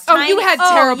sunglasses. Yes, Oh, you had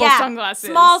terrible yeah. sunglasses.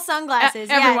 Small sunglasses.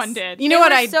 Everyone yes. did. You know They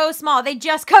what were I so small. They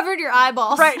just covered your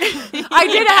eyeballs. Right.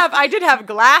 I did have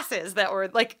glasses that were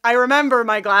like I remember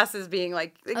my glasses being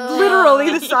like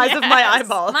literally the size of my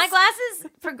eyeballs. My glasses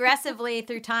progressively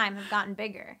through time have gotten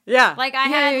bigger. Yeah. Like I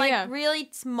had really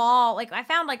small, like I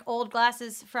found like old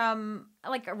glasses from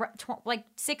like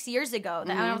 6 years ago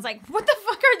that I was like, what the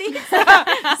fuck are these? So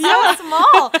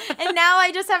small. And now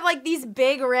I just have like these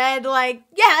big red, like,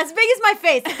 as big as my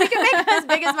face. If we could make them as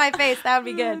big as my face, that would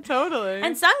be good. Totally.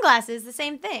 And sunglasses, the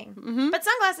same thing. But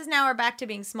sunglasses now are back to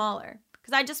being smaller.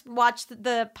 Because I just watched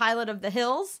the pilot of The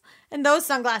Hills, and those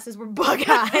sunglasses were bug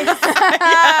eyes.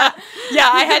 yeah,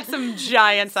 I had some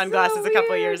giant sunglasses a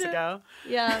couple of years ago.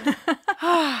 Yeah.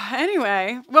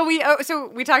 Anyway, well, we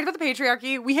talked about the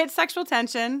patriarchy. We hit sexual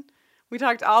tension. We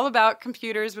talked all about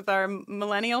computers with our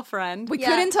millennial friend. We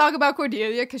couldn't talk about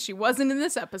Cordelia because she wasn't in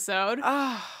this episode.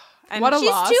 And what a she's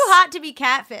loss. too hot to be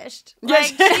catfished. Like,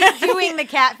 she's doing the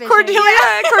catfishing.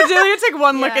 Cordelia took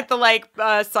one look at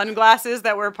the sunglasses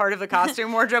that were part of the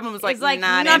costume wardrobe and was like, like,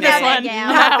 not not in this it. one.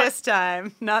 Not this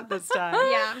time. Not this time.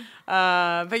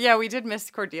 Yeah. But yeah, we did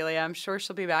miss Cordelia. I'm sure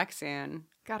she'll be back soon.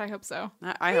 God, I hope so.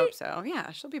 I hope so.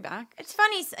 Yeah, she'll be back. It's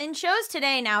funny, in shows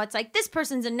today now, it's like, this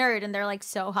person's a nerd, and they're, like,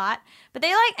 so hot. But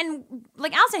they,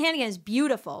 Allison Hannigan is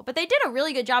beautiful, but they did a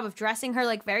really good job of dressing her,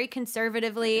 like, very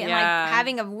conservatively and, like,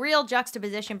 having a real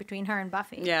juxtaposition between her and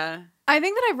Buffy. Yeah. I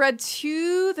think that I read,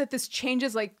 too, that this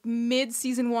changes, like,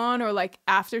 mid-season 1 or, like,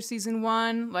 after season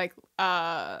 1. Like,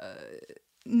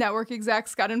 network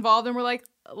execs got involved and were like,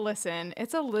 listen,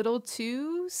 it's a little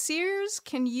too Sears.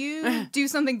 Can you do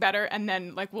something better? And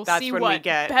then, like, we'll see what we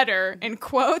get better, in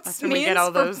quotes, that's when we get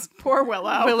all those poor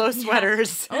Willow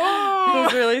sweaters.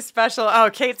 Those really special.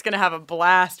 Oh, Kate's going to have a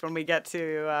blast when we get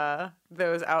to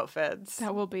those outfits.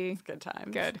 That will be good time.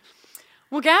 Good.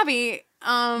 Well, Gabby,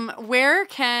 where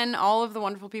can all of the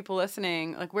wonderful people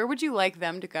listening, like, where would you like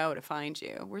them to go to find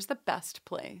you? Where's the best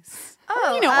place? Or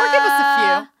give us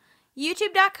a few.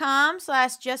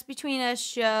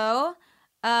 YouTube.com/JustBetweenUsShow.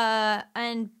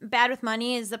 And Bad with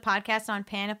Money is the podcast on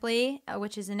Panoply,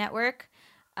 which is a network.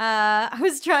 I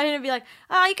was trying to be like,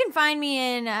 you can find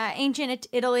me in ancient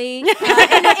Italy in a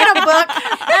book.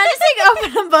 Just like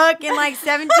open a book in like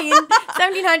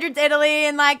 1700s Italy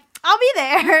and like, I'll be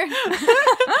there.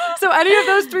 So any of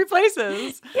those three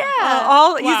places. Yeah.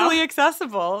 All easily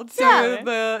accessible to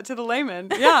the layman.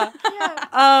 Yeah.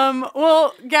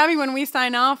 Well, Gabby, when we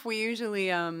sign off, we usually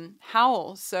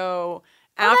howl. So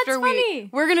after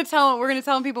we're gonna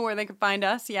tell people where they can find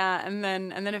us. Yeah, and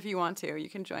then if you want to, you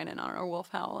can join in on our wolf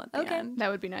howl at the end. That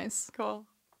would be nice. Cool.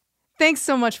 Thanks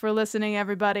so much for listening,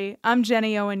 everybody. I'm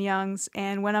Jenny Owen Youngs,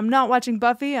 and when I'm not watching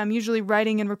Buffy, I'm usually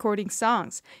writing and recording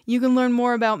songs. You can learn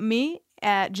more about me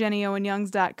at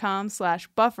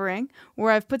jennyowenyoungs.com/buffering,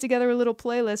 where I've put together a little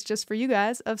playlist just for you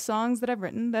guys of songs that I've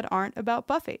written that aren't about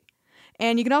Buffy.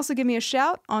 And you can also give me a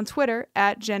shout on Twitter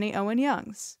at Jenny Owen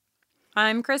Youngs.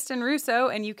 I'm Kristen Russo,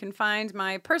 and you can find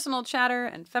my personal chatter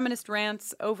and feminist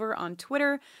rants over on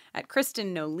Twitter at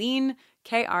Kristen Noeline,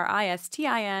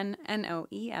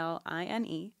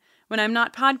 KristinnNoeline. When I'm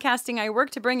not podcasting, I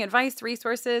work to bring advice,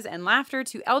 resources, and laughter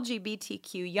to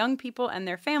LGBTQ young people and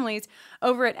their families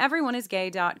over at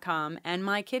everyoneisgay.com and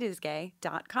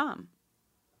mykidisgay.com.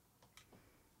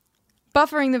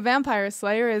 Buffering the Vampire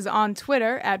Slayer is on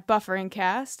Twitter at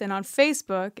BufferingCast and on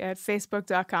Facebook at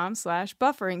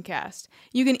facebook.com/BufferingCast.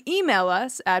 You can email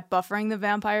us at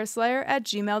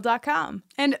bufferingthevampireslayer@gmail.com.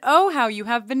 And oh, how you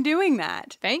have been doing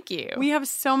that. Thank you. We have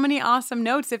so many awesome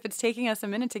notes. If it's taking us a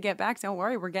minute to get back, don't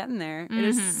worry, we're getting there. It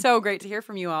is so great to hear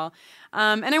from you all.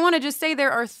 And I want to just say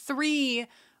there are 3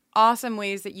 awesome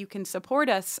ways that you can support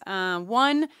us.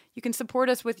 One, you can support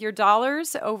us with your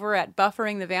dollars over at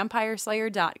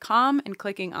bufferingthevampireslayer.com and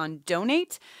clicking on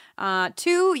donate.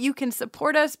 Two, you can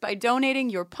support us by donating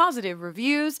your positive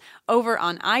reviews over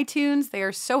on iTunes. They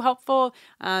are so helpful.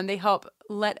 They help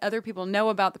let other people know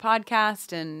about the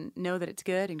podcast and know that it's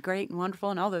good and great and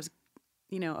wonderful and all those,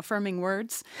 affirming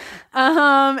words.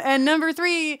 And number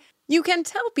three, you can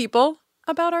tell people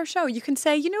about our show. You can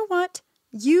say, you know what?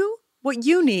 What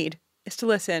you need is to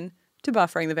listen to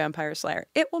Buffering the Vampire Slayer.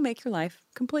 It will make your life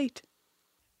complete.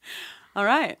 All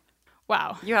right.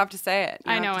 Wow. You have to say it.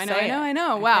 I know. Okay.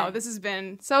 Wow, this has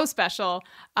been so special.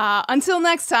 Until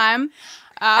next time.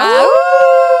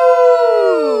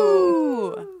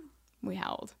 We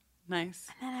howled. Nice.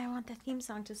 And then I want the theme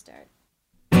song to start.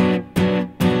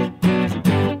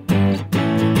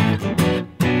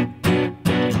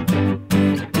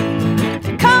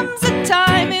 Comes a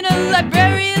time in a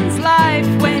librarian's life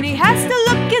when he has to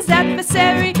look his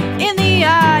adversary in the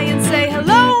eye and say,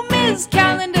 hello, Ms.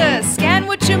 Calendar, scan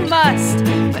what you must,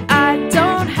 but I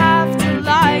don't have to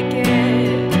like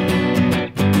it.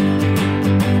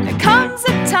 There comes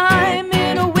a time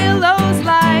in a Willow's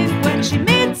life when she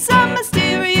meets some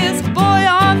mysterious boy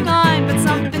online, but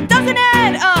something doesn't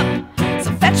add up,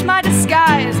 so fetch my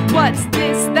disguise. What's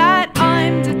this that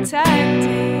I'm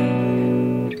detecting?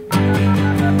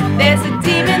 There's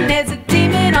a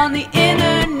demon on the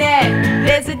internet.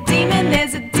 There's a demon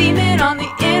on the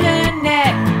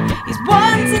internet. He's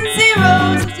ones and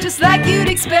zeros, just like you'd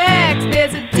expect.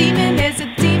 There's a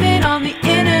demon on the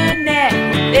internet.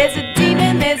 There's a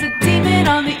demon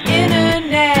on the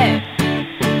internet.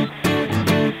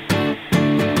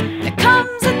 There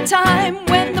comes a time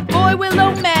when the boy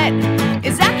Willow met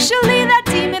is actually that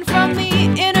demon from the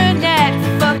internet.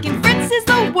 Fucking Fritz is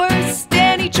the worst,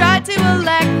 and he tried to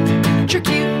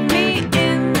electrocute me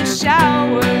in the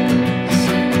showers.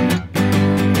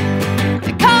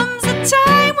 There comes a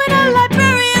time when a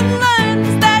librarian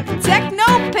learns that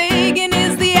techno-pagan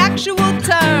is the actual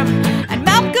term, and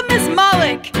Malcolm is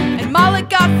Moloch, and Moloch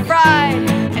got fried,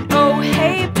 and oh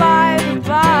hey bye the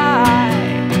bye.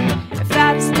 If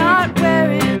that's not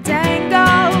where it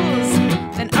dangles,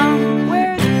 then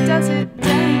where does it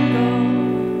dangle?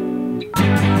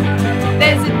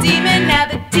 There's a demon, now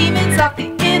the demon's off the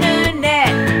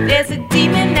internet. There's a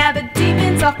demon, now the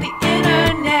demon's off the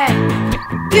internet.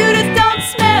 Computers don't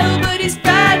smell, but he's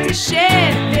proud to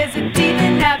share. There's a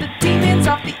demon, now the demon's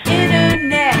off the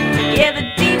internet. Yeah, the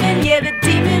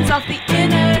demon's off the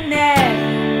internet.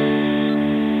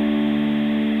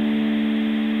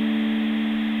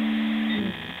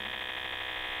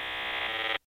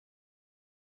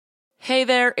 Hey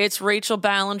there, it's Rachel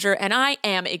Ballinger, and I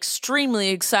am extremely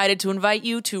excited to invite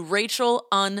you to Rachel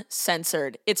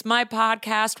Uncensored. It's my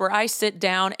podcast where I sit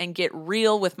down and get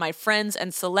real with my friends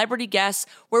and celebrity guests,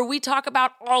 where we talk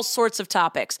about all sorts of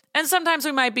topics. And sometimes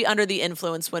we might be under the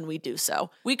influence when we do so.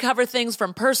 We cover things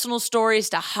from personal stories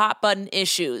to hot button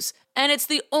issues. And it's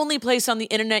the only place on the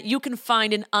internet you can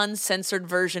find an uncensored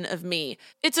version of me.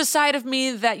 It's a side of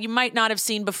me that you might not have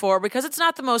seen before because it's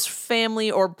not the most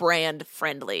family or brand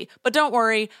friendly. But don't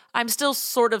worry, I'm still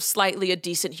sort of slightly a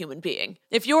decent human being.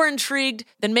 If you're intrigued,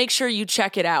 then make sure you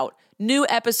check it out. New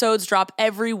episodes drop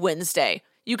every Wednesday.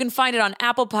 You can find it on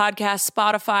Apple Podcasts,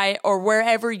 Spotify, or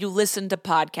wherever you listen to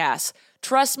podcasts.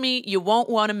 Trust me, you won't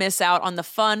want to miss out on the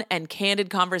fun and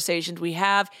candid conversations we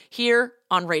have here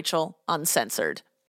on Rachel Uncensored.